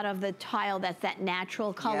have a lot of the tile that's that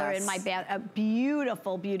natural color in my bath.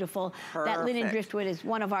 Beautiful, beautiful. That linen driftwood is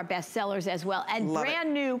one of our best sellers as well. And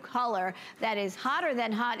brand new color that is hotter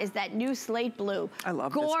than hot is that new slate blue. I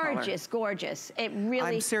love this color. Gorgeous, gorgeous. It really.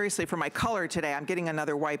 I'm seriously, for my color today, I'm getting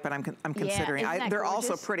another white, but I'm considering. They're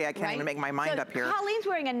also pretty. I can't even make my mind up here. Colleen's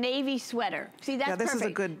wearing a navy sweater. See, that's perfect. Is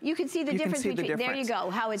a good. You can see the difference between. There you go.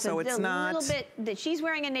 How it's a little bit that she's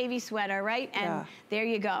wearing a navy sweater, right? And there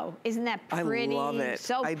you go. Isn't that pretty? I love it.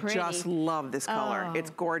 So pretty. I just love this color. It's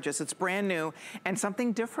gorgeous. It's brand new and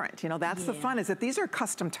something different. You know, that's the fun, is that these are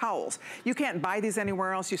custom towels. You can't buy these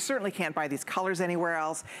anywhere else. You certainly can't buy these colors anywhere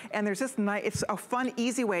else. And there's just nice. It's a fun,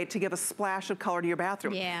 easy way to give a splash of color to your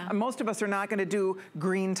bathroom. Most of us are not going to do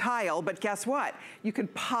green tile, but guess what? you can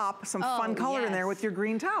pop some fun color in there with your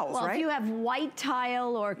green towels, right? Well, if you have white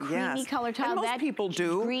tile or creamy color tile, and most people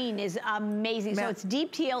do. Green is amazing. So it's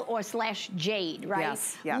deep teal or / jade, right?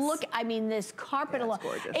 Yes, yes. Look, I mean, this carpet alone.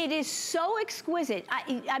 It is so exquisite.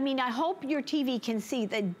 I mean, I hope your TV can see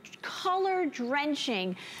the color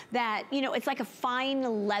drenching that, you know, it's like a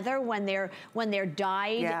fine leather when they're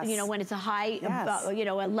dyed, you know, when it's a high, you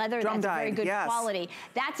know, a leather that's very good quality.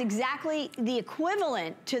 That's exactly the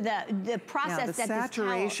equivalent to the process that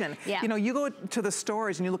saturation. This towel, you know, you go to the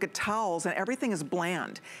stores and you look at towels and everything is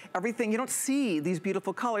bland. Everything, you don't see these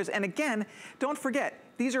beautiful colors. And again, don't forget,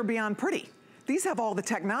 these are beyond pretty. These have all the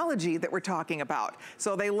technology that we're talking about.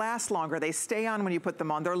 So they last longer, they stay on when you put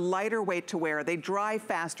them on, they're lighter weight to wear, they dry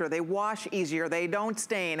faster, they wash easier, they don't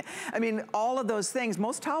stain. I mean, all of those things,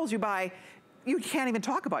 most towels you buy, you can't even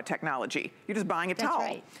talk about technology. You're just buying a towel.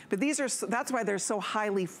 Right. But these are, that's why they're so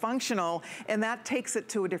highly functional, and that takes it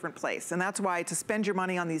to a different place. And that's why to spend your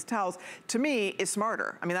money on these towels, to me, is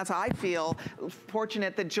smarter. I mean, that's how I feel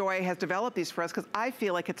fortunate that Joy has developed these for us, because I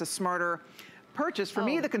feel like it's a smarter purchase for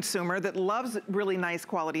me, the consumer that loves really nice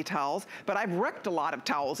quality towels, but I've wrecked a lot of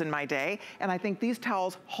towels in my day, and I think these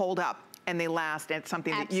towels hold up and they last, and it's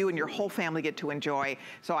something that you and your whole family get to enjoy.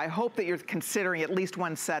 So I hope that you're considering at least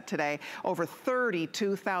one set today. Over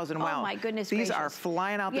 32,000. Wow. Oh my goodness These gracious. are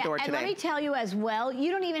flying out the door today. And let me tell you as well,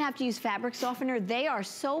 you don't even have to use fabric softener. They are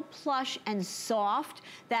so plush and soft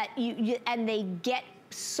that and they get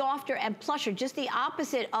softer and plusher, just the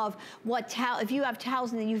opposite of what towel, if you have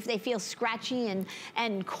towels and they feel scratchy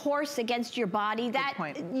and coarse against your body,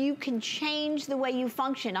 that you can change the way you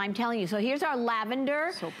function, I'm telling you. So here's our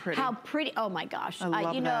lavender. So pretty. How pretty, oh my gosh. I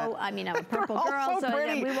love you know, I mean, I'm a purple girl, so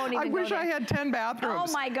we won't even I wish I had 10 bathrooms.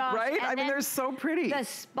 Oh my gosh. Right? And I mean, they're so pretty. The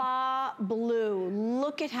spa blue,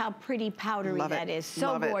 look at how pretty powdery that is.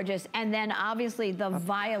 So gorgeous. And then obviously the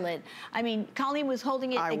violet. I mean, Colleen was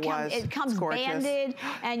holding it. It comes banded.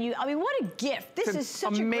 And I mean, what a gift. This is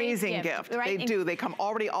such a amazing gift. Right? They do. They come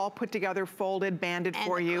already all put together, folded, banded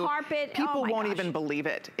for you. Carpet. People won't even believe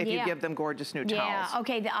it if you give them gorgeous new towels. Yeah,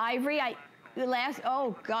 okay, the ivory,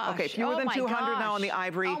 oh gosh. Okay, fewer than 200 now on the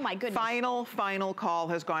ivory. Oh my goodness. Final call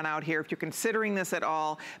has gone out here. If you're considering this at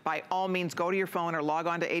all, by all means, go to your phone or log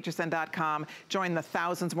on to hsn.com. Join the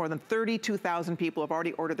thousands, more than 32,000 people have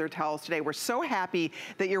already ordered their towels today. We're so happy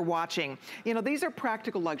that you're watching. You know, these are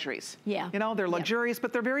practical luxuries. Yeah. You know, they're luxurious,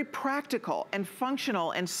 but they're very practical and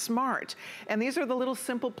functional and smart. And these are the little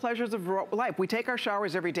simple pleasures of life. We take our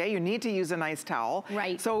showers every day. You need to use a nice towel.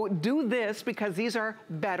 Right. So do this because these are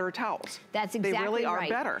better towels. That's exactly right. They really are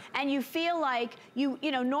better. And you feel like, you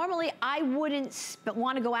know, normally I wouldn't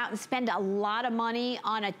want to go out and spend a lot of money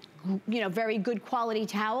on a, you know, very good quality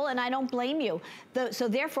towel, and I don't blame you. So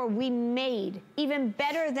therefore we made even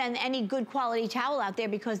better than any good quality towel out there,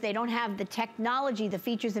 because they don't have the technology, the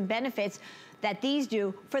features and benefits that these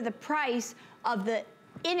do for the price of the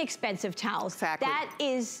inexpensive towels. Exactly. That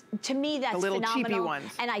is, to me, that's phenomenal. The little cheapy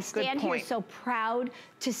ones. And I stand here so proud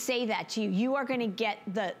to say that to you. You are going to get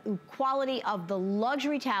the quality of the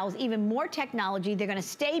luxury towels, even more technology. They're going to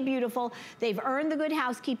stay beautiful. They've earned the Good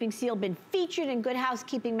Housekeeping seal, been featured in Good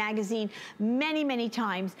Housekeeping magazine many, many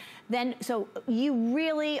times. So you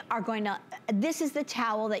really are going to, this is the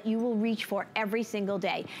towel that you will reach for every single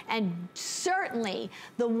day. And certainly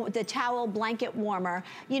the towel blanket warmer,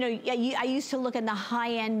 you know, I used to look in the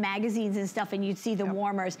high-end magazines and stuff, and you'd see the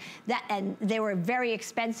warmers, and they were very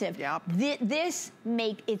expensive. This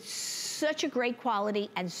makes it's such a great quality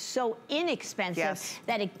and so inexpensive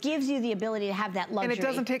that it gives you the ability to have that luxury. And it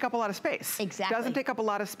doesn't take up a lot of space. Exactly. It doesn't take up a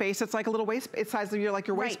lot of space. It's like a little waist, it's size of like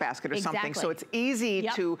your wastebasket or something. So it's easy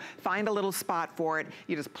to find a little spot for it.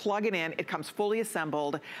 You just plug it in. It comes fully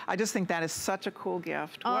assembled. I just think that is such a cool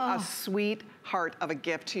gift. What a sweet heart of a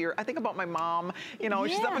gift to your, I think about my mom, you know,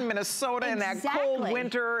 she's up in Minnesota in that cold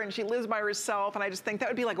winter, and she lives by herself, and I just think that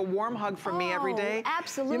would be like a warm hug for me every day.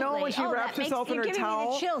 Absolutely. You know, when she wraps herself in her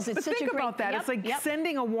towel. Me the chills. It's but such think a great, about that. It's like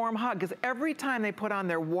sending a warm hug, because every time they put on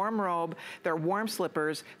their warm robe, their warm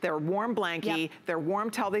slippers, their warm blankie, their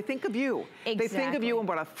warm towel, they think of you. They think of you, and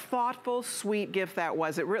what a thoughtful, sweet gift that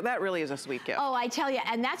was. That really is a sweet gift. Oh, I tell you,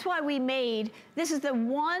 and that's why we made, this is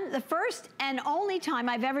the first and only time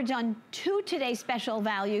I've ever done 2 Today Special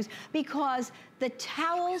values, because The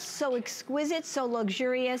towels, so exquisite, so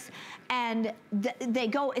luxurious, and they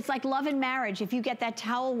go, it's like love and marriage. If you get that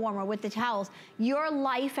towel warmer with the towels, your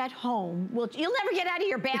life at home you'll never get out of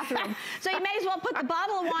your bathroom. So you may as well put the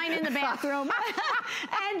bottle of wine in the bathroom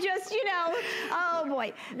and just, you know, oh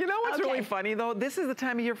boy. You know what's really funny though? This is the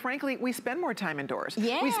time of year, frankly, we spend more time indoors.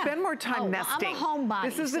 Yeah. We spend more time nesting. I'm a homebody.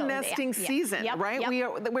 This is the nesting season, right?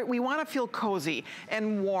 We want to feel cozy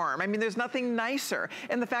and warm. I mean, there's nothing nicer.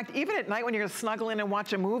 And the fact, even at night when you're going to snuggle in and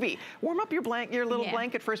watch a movie, warm up your little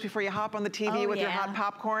blanket first before you hop on the TV with your hot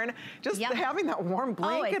popcorn. Just having that warm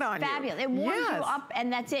blanket on you. It's fabulous. It warms you up,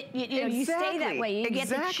 and that's it. You know, you stay that way. You get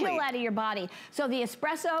the chill out of your body. So the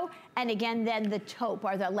espresso, and again, then the taupe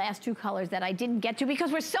are the last two colors that I didn't get to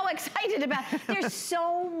because we're so excited about. There's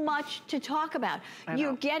so much to talk about.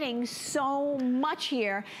 You're getting so much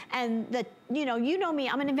here, and you know me,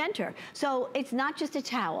 I'm an inventor. So it's not just a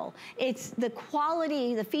towel. It's the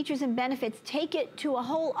quality, the features and benefits take it to a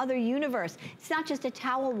whole other universe. It's not just a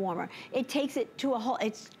towel warmer. It takes it to a whole,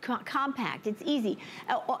 it's compact, it's easy.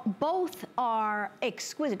 Both are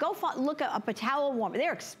exquisite. Go look up a towel warmer.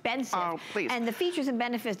 They're expensive. Oh, please. And the features and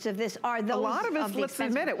benefits of this are those. A lot of us, let's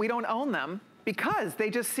admit it, we don't own them because they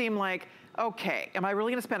just seem like, okay, am I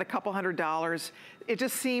really gonna spend a couple $100s? It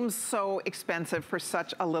just seems so expensive for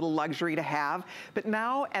such a little luxury to have. But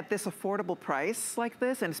now at this affordable price like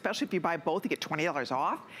this, and especially if you buy both, you get $20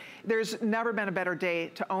 off, there's never been a better day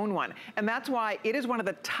to own one. And that's why it is one of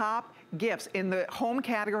the top gifts in the home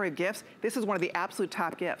category of gifts. This is one of the absolute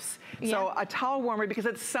top gifts. So a towel warmer, because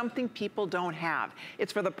it's something people don't have.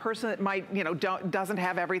 It's for the person that might, you know, doesn't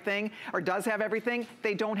have everything or does have everything.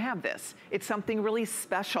 They don't have this. It's something really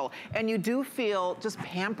special. And you do feel just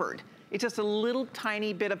pampered. It's just a little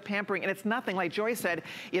tiny bit of pampering, and it's nothing, like Joy said,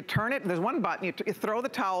 you turn it, there's one button, you throw the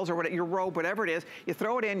towels or whatever, your robe, whatever it is, you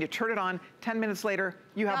throw it in, you turn it on, 10 minutes later,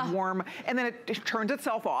 you have warm, and then it turns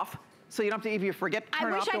itself off. So you don't have to, if you forget to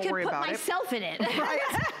turn it off, don't worry about it. I wish I could put myself in it.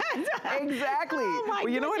 Right, exactly. Oh my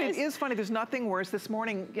well, you know what, goodness. it is funny, there's nothing worse. This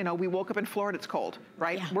morning, you know, we woke up in Florida, it's cold,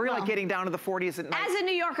 right? We're like getting down to the 40s at night. As a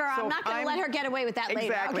New Yorker, I'm not gonna let her get away with that later.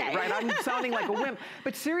 Exactly, right, I'm sounding like a wimp.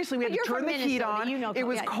 But seriously, we had to turn the heat on. It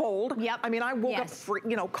was cold. I mean, I woke up,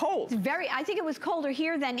 cold. I think it was colder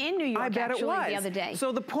here than in New York, I bet actually, it was. the other day.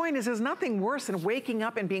 So the point is, there's nothing worse than waking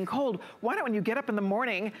up and being cold. Why don't, when you get up in the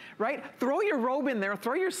morning, right, throw your robe in there,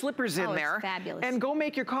 throw your slippers in there. It's fabulous. And go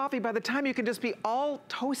make your coffee. By the time you can just be all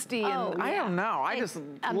toasty and I don't know. I just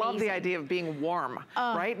love the idea of being warm,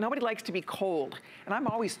 right? Nobody likes to be cold. And I'm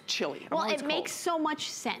always chilly. Well, it makes so much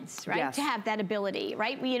sense, right? To have that ability,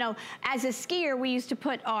 right? You know, as a skier, we used to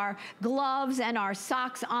put our gloves and our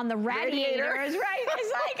socks on the radiators, right?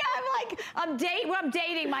 It's like, I'm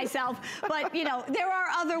dating myself, but you know, there are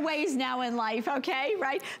other ways now in life, okay,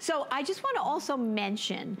 right? So I just want to also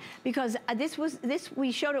mention, because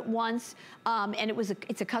we showed it once, and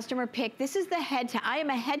it's a customer pick. This is the head towel. I am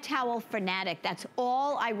a head towel fanatic. That's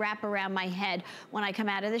all I wrap around my head when I come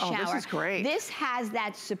out of the shower. This is great. This has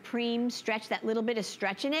that supreme stretch, that little bit of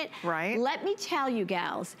stretch in it. Right. Let me tell you,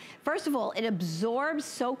 gals, first of all, it absorbs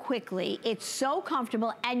so quickly. It's so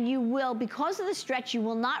comfortable, and you will, because of the stretch, you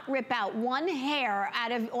will not rip out one hair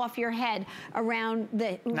off your head around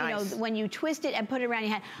the, you know, when you twist it and put it around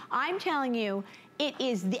your head. I'm telling you, it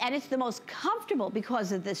is, and it's the most comfortable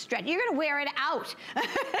because of the stretch. You're gonna wear it out.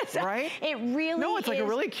 So right? It really is. No, it's like a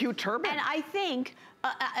really cute turban. And I think,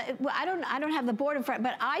 I don't have the board in front,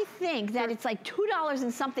 but I think that it's like $2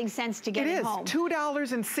 and something cents to get it home. It is,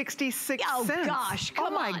 $2.66. Oh gosh,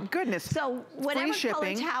 come on. Oh my goodness. So whatever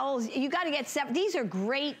color towels, you gotta get separate. These are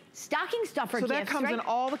great stocking stuffer gifts, So that comes in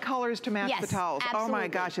all the colors to match the towels. Absolutely. Oh my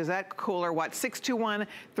gosh, is that cool or what?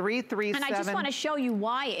 621-337. And I just wanna show you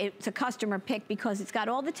why it's a customer pick, because it's got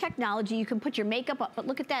all the technology. You can put your makeup up, but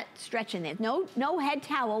look at that stretch in there. No head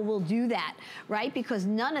towel will do that, right? Because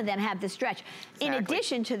none of them have the stretch. In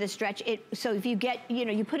addition to the stretch, so if you get, you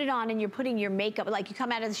know, you put it on and you're putting your makeup, like you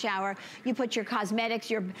come out of the shower, you put your cosmetics,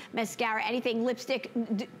 your mascara, anything, lipstick,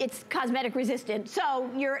 it's cosmetic resistant, so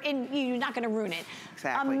you're not gonna ruin it.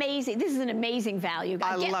 Exactly. Amazing. This is an amazing value.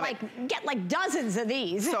 I love it. Get like dozens of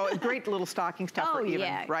these. So a great little stocking stuffer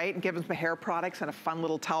right? Give them some hair products and a fun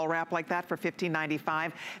little towel wrap like that for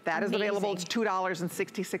 $15.95. That is available. It's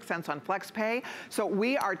 $2.66 on FlexPay. So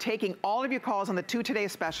we are taking all of your calls on the 2 Today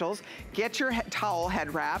specials. Get your towel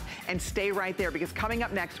head wrap and stay right there, because coming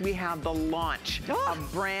up next we have the launch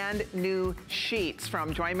of brand new sheets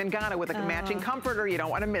from Joy Mangano with a matching comforter. You don't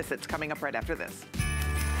want to miss it. It's coming up right after this.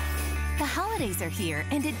 The holidays are here,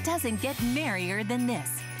 and it doesn't get merrier than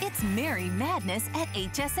this. It's Merry Madness at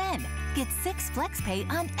HSN. Get 6 FlexPay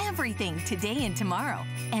on everything today and tomorrow.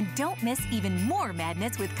 And don't miss even more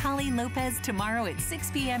madness with Colleen Lopez tomorrow at 6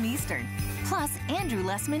 p.m. Eastern. Plus, Andrew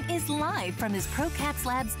Lessman is live from his Pro Caps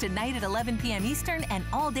Labs tonight at 11 p.m. Eastern and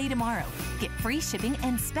all day tomorrow. Get free shipping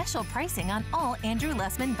and special pricing on all Andrew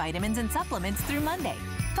Lessman vitamins and supplements through Monday.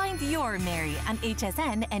 Find your Merry on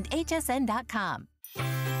HSN and hsn.com.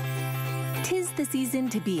 'Tis the season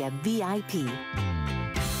to be a VIP.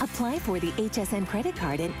 Apply for the HSN credit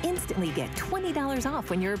card and instantly get $20 off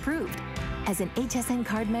when you're approved. As an HSN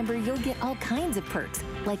card member, you'll get all kinds of perks,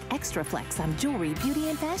 like extra flex on jewelry, beauty,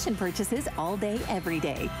 and fashion purchases all day, every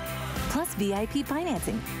day. Plus VIP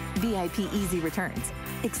financing, VIP easy returns,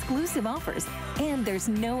 exclusive offers, and there's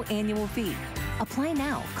no annual fee. Apply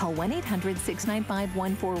now. Call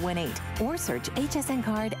 1-800-695-1418 or search HSN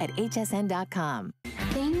card at hsn.com.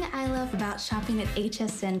 Thing I love about shopping at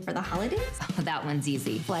HSN for the holidays? Oh, that one's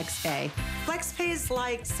easy. FlexPay. FlexPay is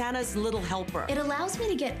like Santa's little helper. It allows me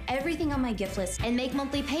to get everything on my gift list and make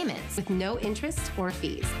monthly payments With no interest or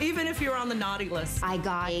fees. Even if you're on the naughty list. I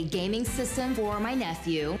got a gaming system for my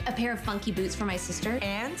nephew, a pair of funky boots for my sister,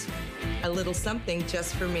 And a little something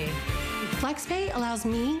just for me. FlexPay allows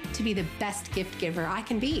me to be the best gift giver I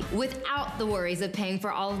can be. without the worries of paying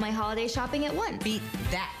for all of my holiday shopping at once. Beat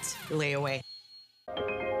that layaway.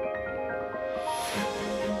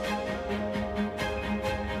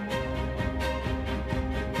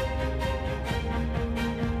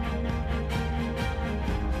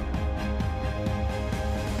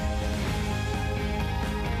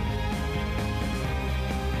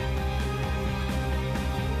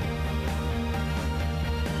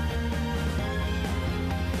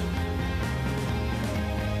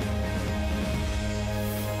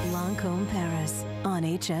 Lancôme Paris on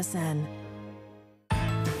HSN.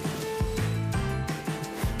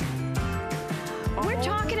 We're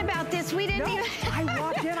talking about this. We didn't even... I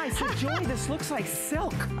walked in, I said, Joy, this looks like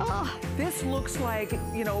silk. Oh. This looks like,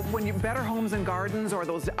 you know, when you Better Homes and Gardens or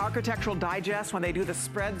those architectural digests, when they do the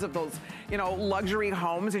spreads of those, you know, luxury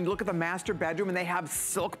homes, and you look at the master bedroom and they have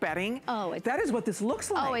silk bedding. Oh, that is what this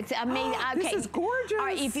looks like. Oh, it's amazing. Okay. This is gorgeous. All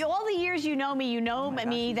right, if all the years you know me,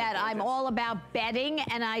 that I'm all about bedding,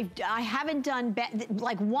 and I haven't done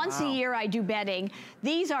like once a year I do bedding.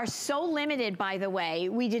 These are so limited, by the way.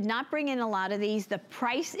 We did not bring in a lot of these. The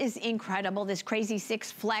price is incredible. This Crazy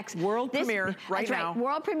 6 Flex. World premiere right now.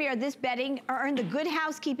 World premiere. This bedding earned the Good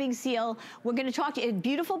Housekeeping seal. We're going to talk to you.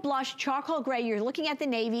 Beautiful blush, charcoal gray. You're looking at the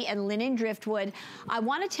navy and linen driftwood. I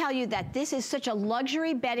want to tell you that this is such a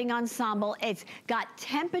luxury bedding ensemble. It's got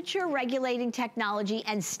temperature regulating technology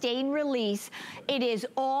and stain release. It is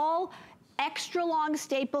all extra long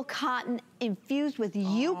staple cotton infused with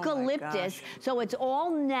eucalyptus. So it's all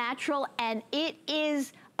natural, and it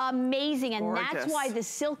is amazing, and gorgeous. That's why the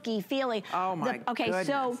silky feeling. Oh my goodness.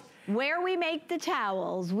 So where we make the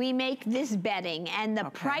towels, we make this bedding, and the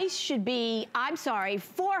price should be, I'm sorry,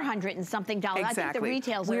 $400 and something. Exactly. I think the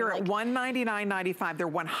retails are We're like at $199.95. They're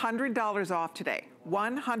 $100 off today.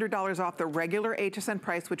 $100 off the regular HSN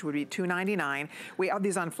price, which would be $299. We have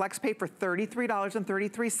these on FlexPay for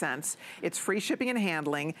 $33.33. It's free shipping and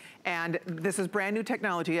handling, and this is brand new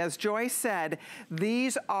technology. As Joy said,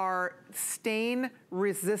 these are stain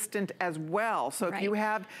resistant as well. So if you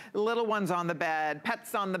have little ones on the bed,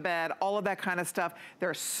 pets on the bed, all of that kind of stuff,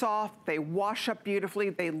 they're soft, they wash up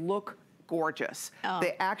beautifully, they look gorgeous.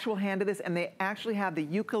 The actual hand of this, and they actually have the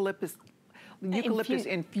eucalyptus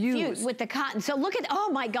infused with the cotton. So look at,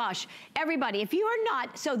 oh my gosh, everybody, if you are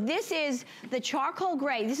not, so this is the charcoal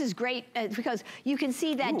gray. This is great because you can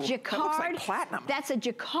see that jacquard. That looks like platinum. That's a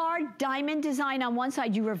jacquard diamond design on one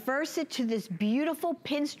side. You reverse it to this beautiful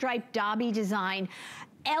pinstripe Dobby design.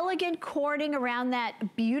 Elegant cording around that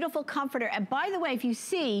beautiful comforter. And by the way, if you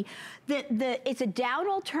see, it's a down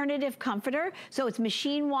alternative comforter, so it's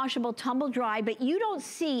machine washable, tumble dry, but you don't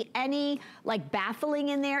see any like baffling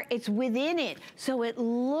in there. It's within it, so it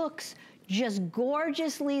looks just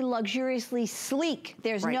gorgeously, luxuriously sleek.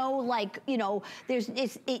 There's no like, you know,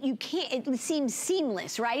 you can't, it seems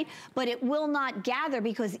seamless, right? But it will not gather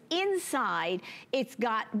because inside it's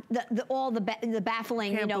got all the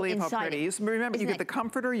baffling, you know, inside. Can't believe how pretty. Remember, you get the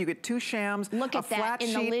comforter, you get 2 shams, a flat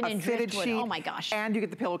sheet, a fitted sheet. Oh my gosh. And you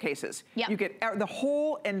get the pillowcases. You get the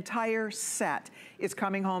whole entire set is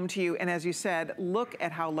coming home to you. And as you said, look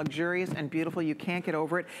at how luxurious and beautiful. You can't get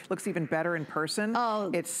over it. Looks even better in person. Oh,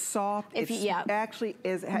 it's soft. actually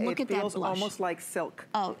is, it feels almost like silk.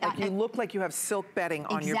 Oh, like you look like you have silk bedding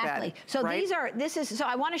on your bed. Exactly. So right? so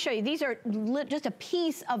I want to show you, these are just a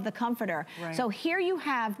piece of the comforter. Right. So here you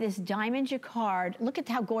have this diamond jacquard. Look at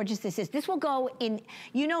how gorgeous this is. This will go in,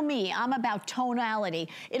 you know me, I'm about tonality.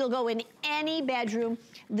 It'll go in any bedroom.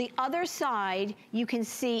 The other side you can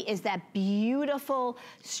see is that beautiful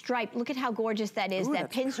stripe. Look at how gorgeous that is,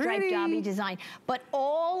 that pinstripe Dobby design. But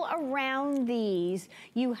all around these,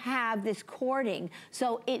 you have this cording.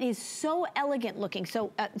 So it is so elegant looking.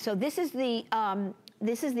 So this is the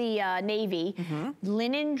navy,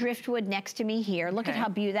 linen driftwood next to me here. Look at how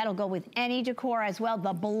beautiful, that'll go with any decor as well.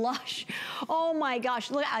 The blush, oh my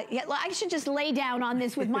gosh. Look, I should just lay down on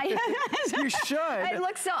this with my You should. It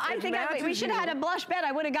looks so, I think we should have had a blush bed.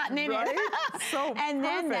 I would have gotten in it. So and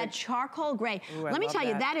then that charcoal gray. Ooh, let me tell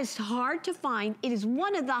you, that is hard to find. It is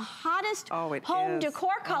one of the hottest home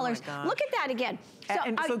decor colors. Look at that again.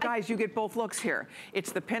 So guys, you get both looks here.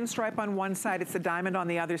 It's the pinstripe on one side, it's the diamond on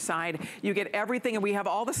the other side. You get everything, and we have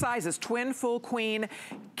all the sizes, twin, full, queen,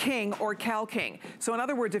 king, or Cal King. So in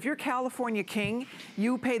other words, if you're California King,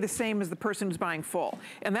 you pay the same as the person who's buying full.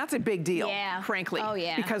 And that's a big deal, frankly. Oh,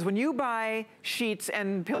 yeah. Because when you buy sheets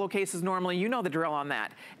and pillowcases normally, you know the drill on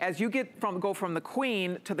that. As you go from the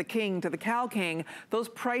queen to the king to the Cal King, those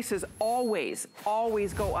prices always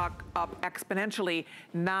go up exponentially.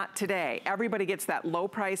 Not today. Everybody gets that low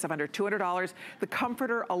price of under $200, the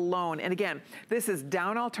comforter alone. And again, this is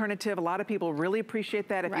down alternative. A lot of people really appreciate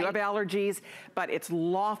that if you have allergies, but it's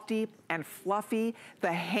lofty and fluffy.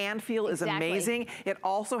 The hand feel is amazing. It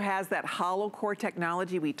also has that hollow core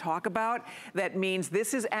technology we talk about. That means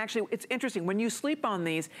this is actually, it's interesting, when you sleep on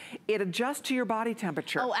these, it adjusts to your body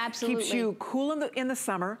temperature. Oh, absolutely. Keeps you cool in the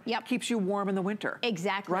summer, keeps you warm in the winter.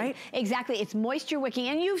 Exactly. Right? Exactly. It's moisture wicking.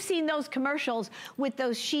 And you've seen those commercials with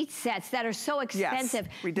those sheet sets that are so expensive.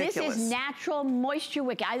 Yes, ridiculous. This is natural moisture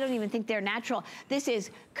wicking. I don't even think they're natural. This is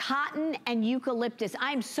cotton and eucalyptus.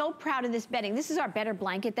 I'm so proud of this bedding. This is our better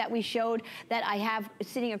blanket that we showed that I have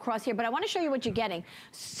sitting across here, but I want to show you what you're getting.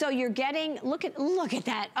 So you're getting, look at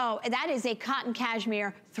that. Oh, that is a cotton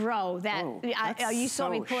cashmere throw that you saw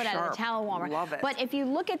me pull it out of the towel warmer. Love it. But if you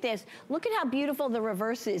look at this, look at how beautiful the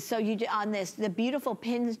reverse is. So you on this, the beautiful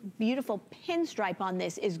pinstripe on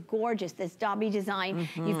this is gorgeous. This Dobby design.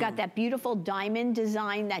 You've got that beautiful diamond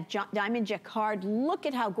design, that diamond jacquard. Look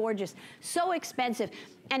at how gorgeous. So expensive.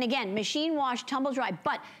 And again, machine wash, tumble dry,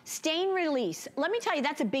 but stain release. Let me tell you,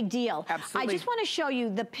 that's a big deal. Absolutely. I just want to show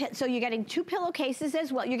you so you're getting 2 pillowcases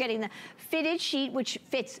as well. You're getting the fitted sheet, which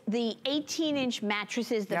fits the 18-inch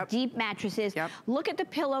mattresses, the deep mattresses. Look at the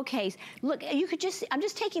pillowcase. Look, you could just, I'm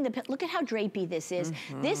just taking look at how drapey this is.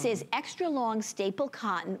 This is extra long staple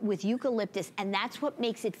cotton with eucalyptus, and that's what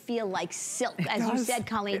makes it feel like silk, as you said,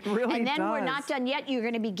 Colleen. It really and then does. we're not done yet. You're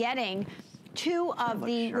going to be getting 2 of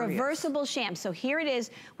the reversible shams. So here it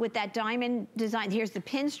is with that diamond design. Here's the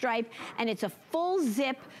pinstripe, and it's a full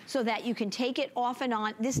zip so that you can take it off and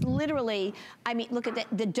on. This literally, I mean, look at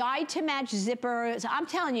the dyed to match zipper. So I'm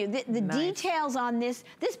telling you, the details on this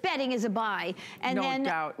bedding is a buy. And no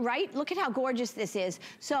doubt. Right? Look at how gorgeous this is.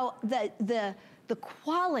 So the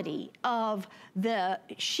quality of the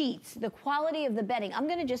sheets, the quality of the bedding. I'm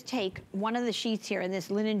gonna just take one of the sheets here in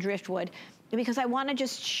this linen driftwood, because I want to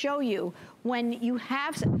just show you when you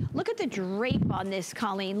have, look at the drape on this,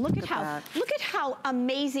 Colleen. Look at how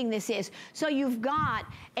amazing this is. So you've got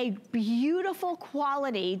a beautiful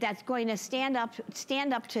quality that's going to stand up to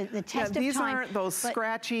the test of time. These aren't those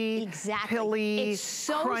scratchy, pilly,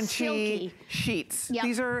 crunchy silky sheets.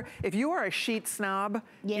 These are, if you are a sheet snob,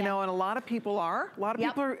 you know, and a lot of people are,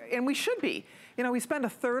 and we should be. You know, we spend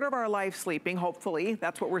 1/3 of our life sleeping, hopefully.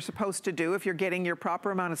 That's what we're supposed to do if you're getting your proper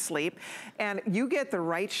amount of sleep. And you get the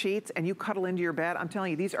right sheets and you cuddle into your bed. I'm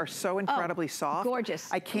telling you, these are so incredibly soft. Gorgeous.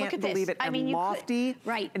 I can't believe it. And lofty,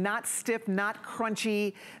 not stiff, not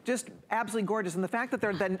crunchy, just absolutely gorgeous. And the fact that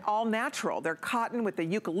they're then all natural. They're cotton with the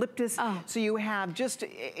eucalyptus. So you have just,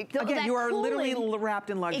 again, you are literally wrapped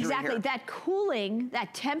in luxury here. That cooling,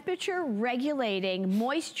 that temperature regulating,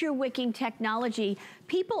 moisture wicking technology,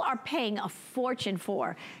 people are paying a fortune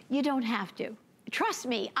for. You don't have to. Trust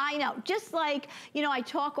me, I know. Just like, you know, I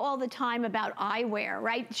talk all the time about eyewear,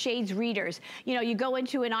 right? Shades readers. You know, you go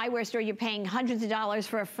into an eyewear store, you're paying hundreds of dollars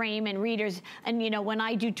for a frame and readers. And, you know, when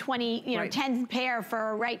I do 10 pair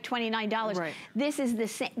for, $29. This is the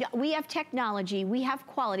same. We have technology, we have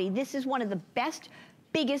quality. This is one of the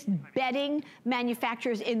biggest bedding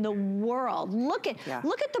manufacturers in the world. Look at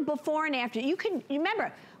the before and after. You can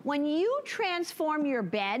remember, when you transform your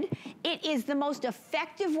bed, it is the most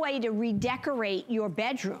effective way to redecorate your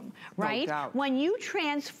bedroom, right? No doubt. When you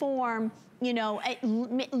transform, you know,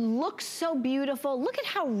 it looks so beautiful. Look at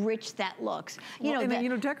how rich that looks. You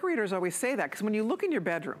know, decorators always say that, because when you look in your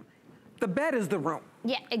bedroom, the bed is the room.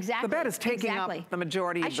 Yeah, exactly. The bed is taking up the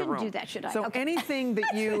majority of the room. I shouldn't do that, should I? So okay. anything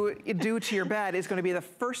that you do to your bed is going to be the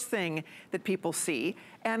first thing that people see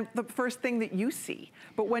and the first thing that you see.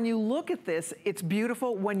 But when you look at this, it's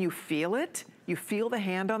beautiful. When you feel it, you feel the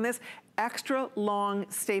hand on this. Extra long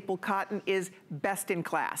staple cotton is best in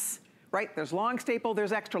class. Right? There's long staple,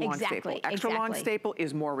 there's extra long staple. Extra long staple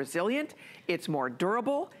is more resilient, it's more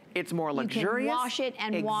durable, it's more luxurious. You can wash it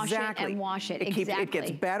and wash it and wash it. It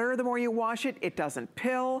gets better the more you wash it. It doesn't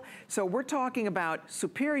pill. So we're talking about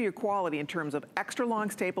superior quality in terms of extra long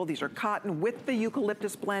staple. These are cotton with the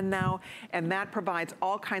eucalyptus blend now, and that provides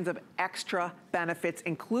all kinds of extra benefits,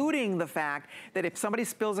 including the fact that if somebody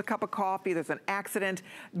spills a cup of coffee, there's an accident,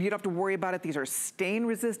 you don't have to worry about it. These are stain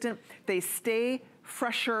resistant. They stay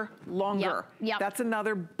fresher longer. Yep. That's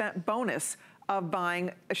another bonus of buying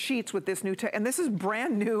sheets with this new tech, and this is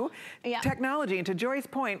brand new technology. And to Joy's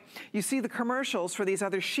point, you see the commercials for these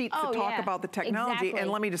other sheets that talk about the technology. And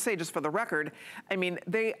let me just say, just for the record, I mean,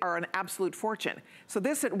 they are an absolute fortune. So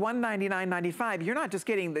this at $199.95, you're not just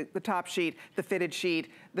getting the top sheet, the fitted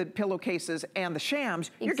sheet, the pillowcases, and the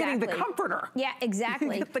shams. You're getting the comforter. Yeah,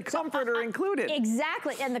 exactly. You get the comforter included.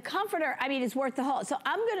 Exactly, and the comforter, I mean, it's worth the whole. So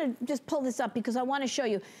I'm gonna just pull this up because I wanna show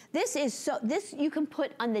you. This is this you can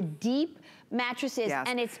put on the deep mattresses,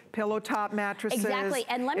 and it's pillow top mattresses. Exactly,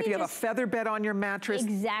 and let me if you have a feather bed on your mattress.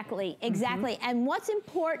 Exactly. And what's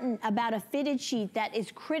important about a fitted sheet that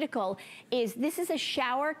is critical is this is a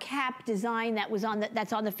shower cap design that was on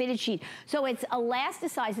that's on the fitted sheet. So it's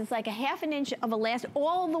elasticized. It's like a ½ inch of elastic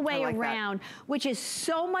all the way around, which is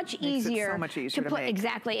so much easier. So much easier to put. make.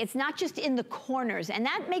 Exactly. It's not just in the corners, and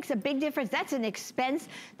that makes a big difference. That's an expense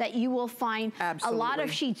that you will find a lot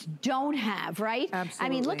of sheets don't have, right? Absolutely. I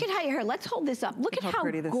mean, look at how your hair. Let's hold this up. Look at how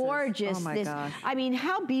gorgeous this is. Oh my gosh. I mean,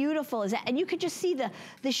 how beautiful is that? And you could just see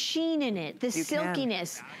the sheen in it, the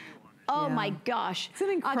silkiness. Oh my gosh. It's an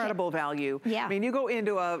incredible value. Yeah. I mean, you go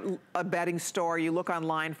into a bedding store, you look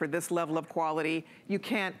online for this level of quality, you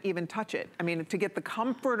can't even touch it. I mean, to get the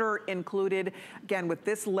comforter included, again, with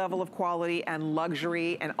this level of quality and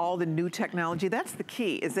luxury and all the new technology, that's the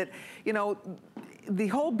key, is that, you know, the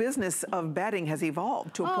whole business of bedding has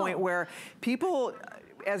evolved to a point where people,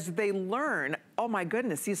 as they learn, oh my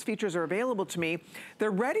goodness, these features are available to me,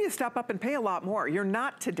 they're ready to step up and pay a lot more. You're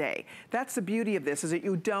not today. That's the beauty of this, is that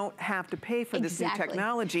you don't have to pay for this new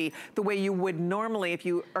technology the way you would normally if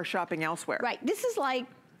you are shopping elsewhere. Right, this is like,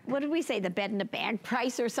 what did we say, the bed in a bag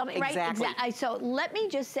price or something, right? Exactly. So let me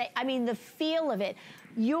just say, I mean, the feel of it,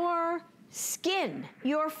 your skin,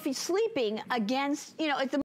 you're sleeping against, you know, it's the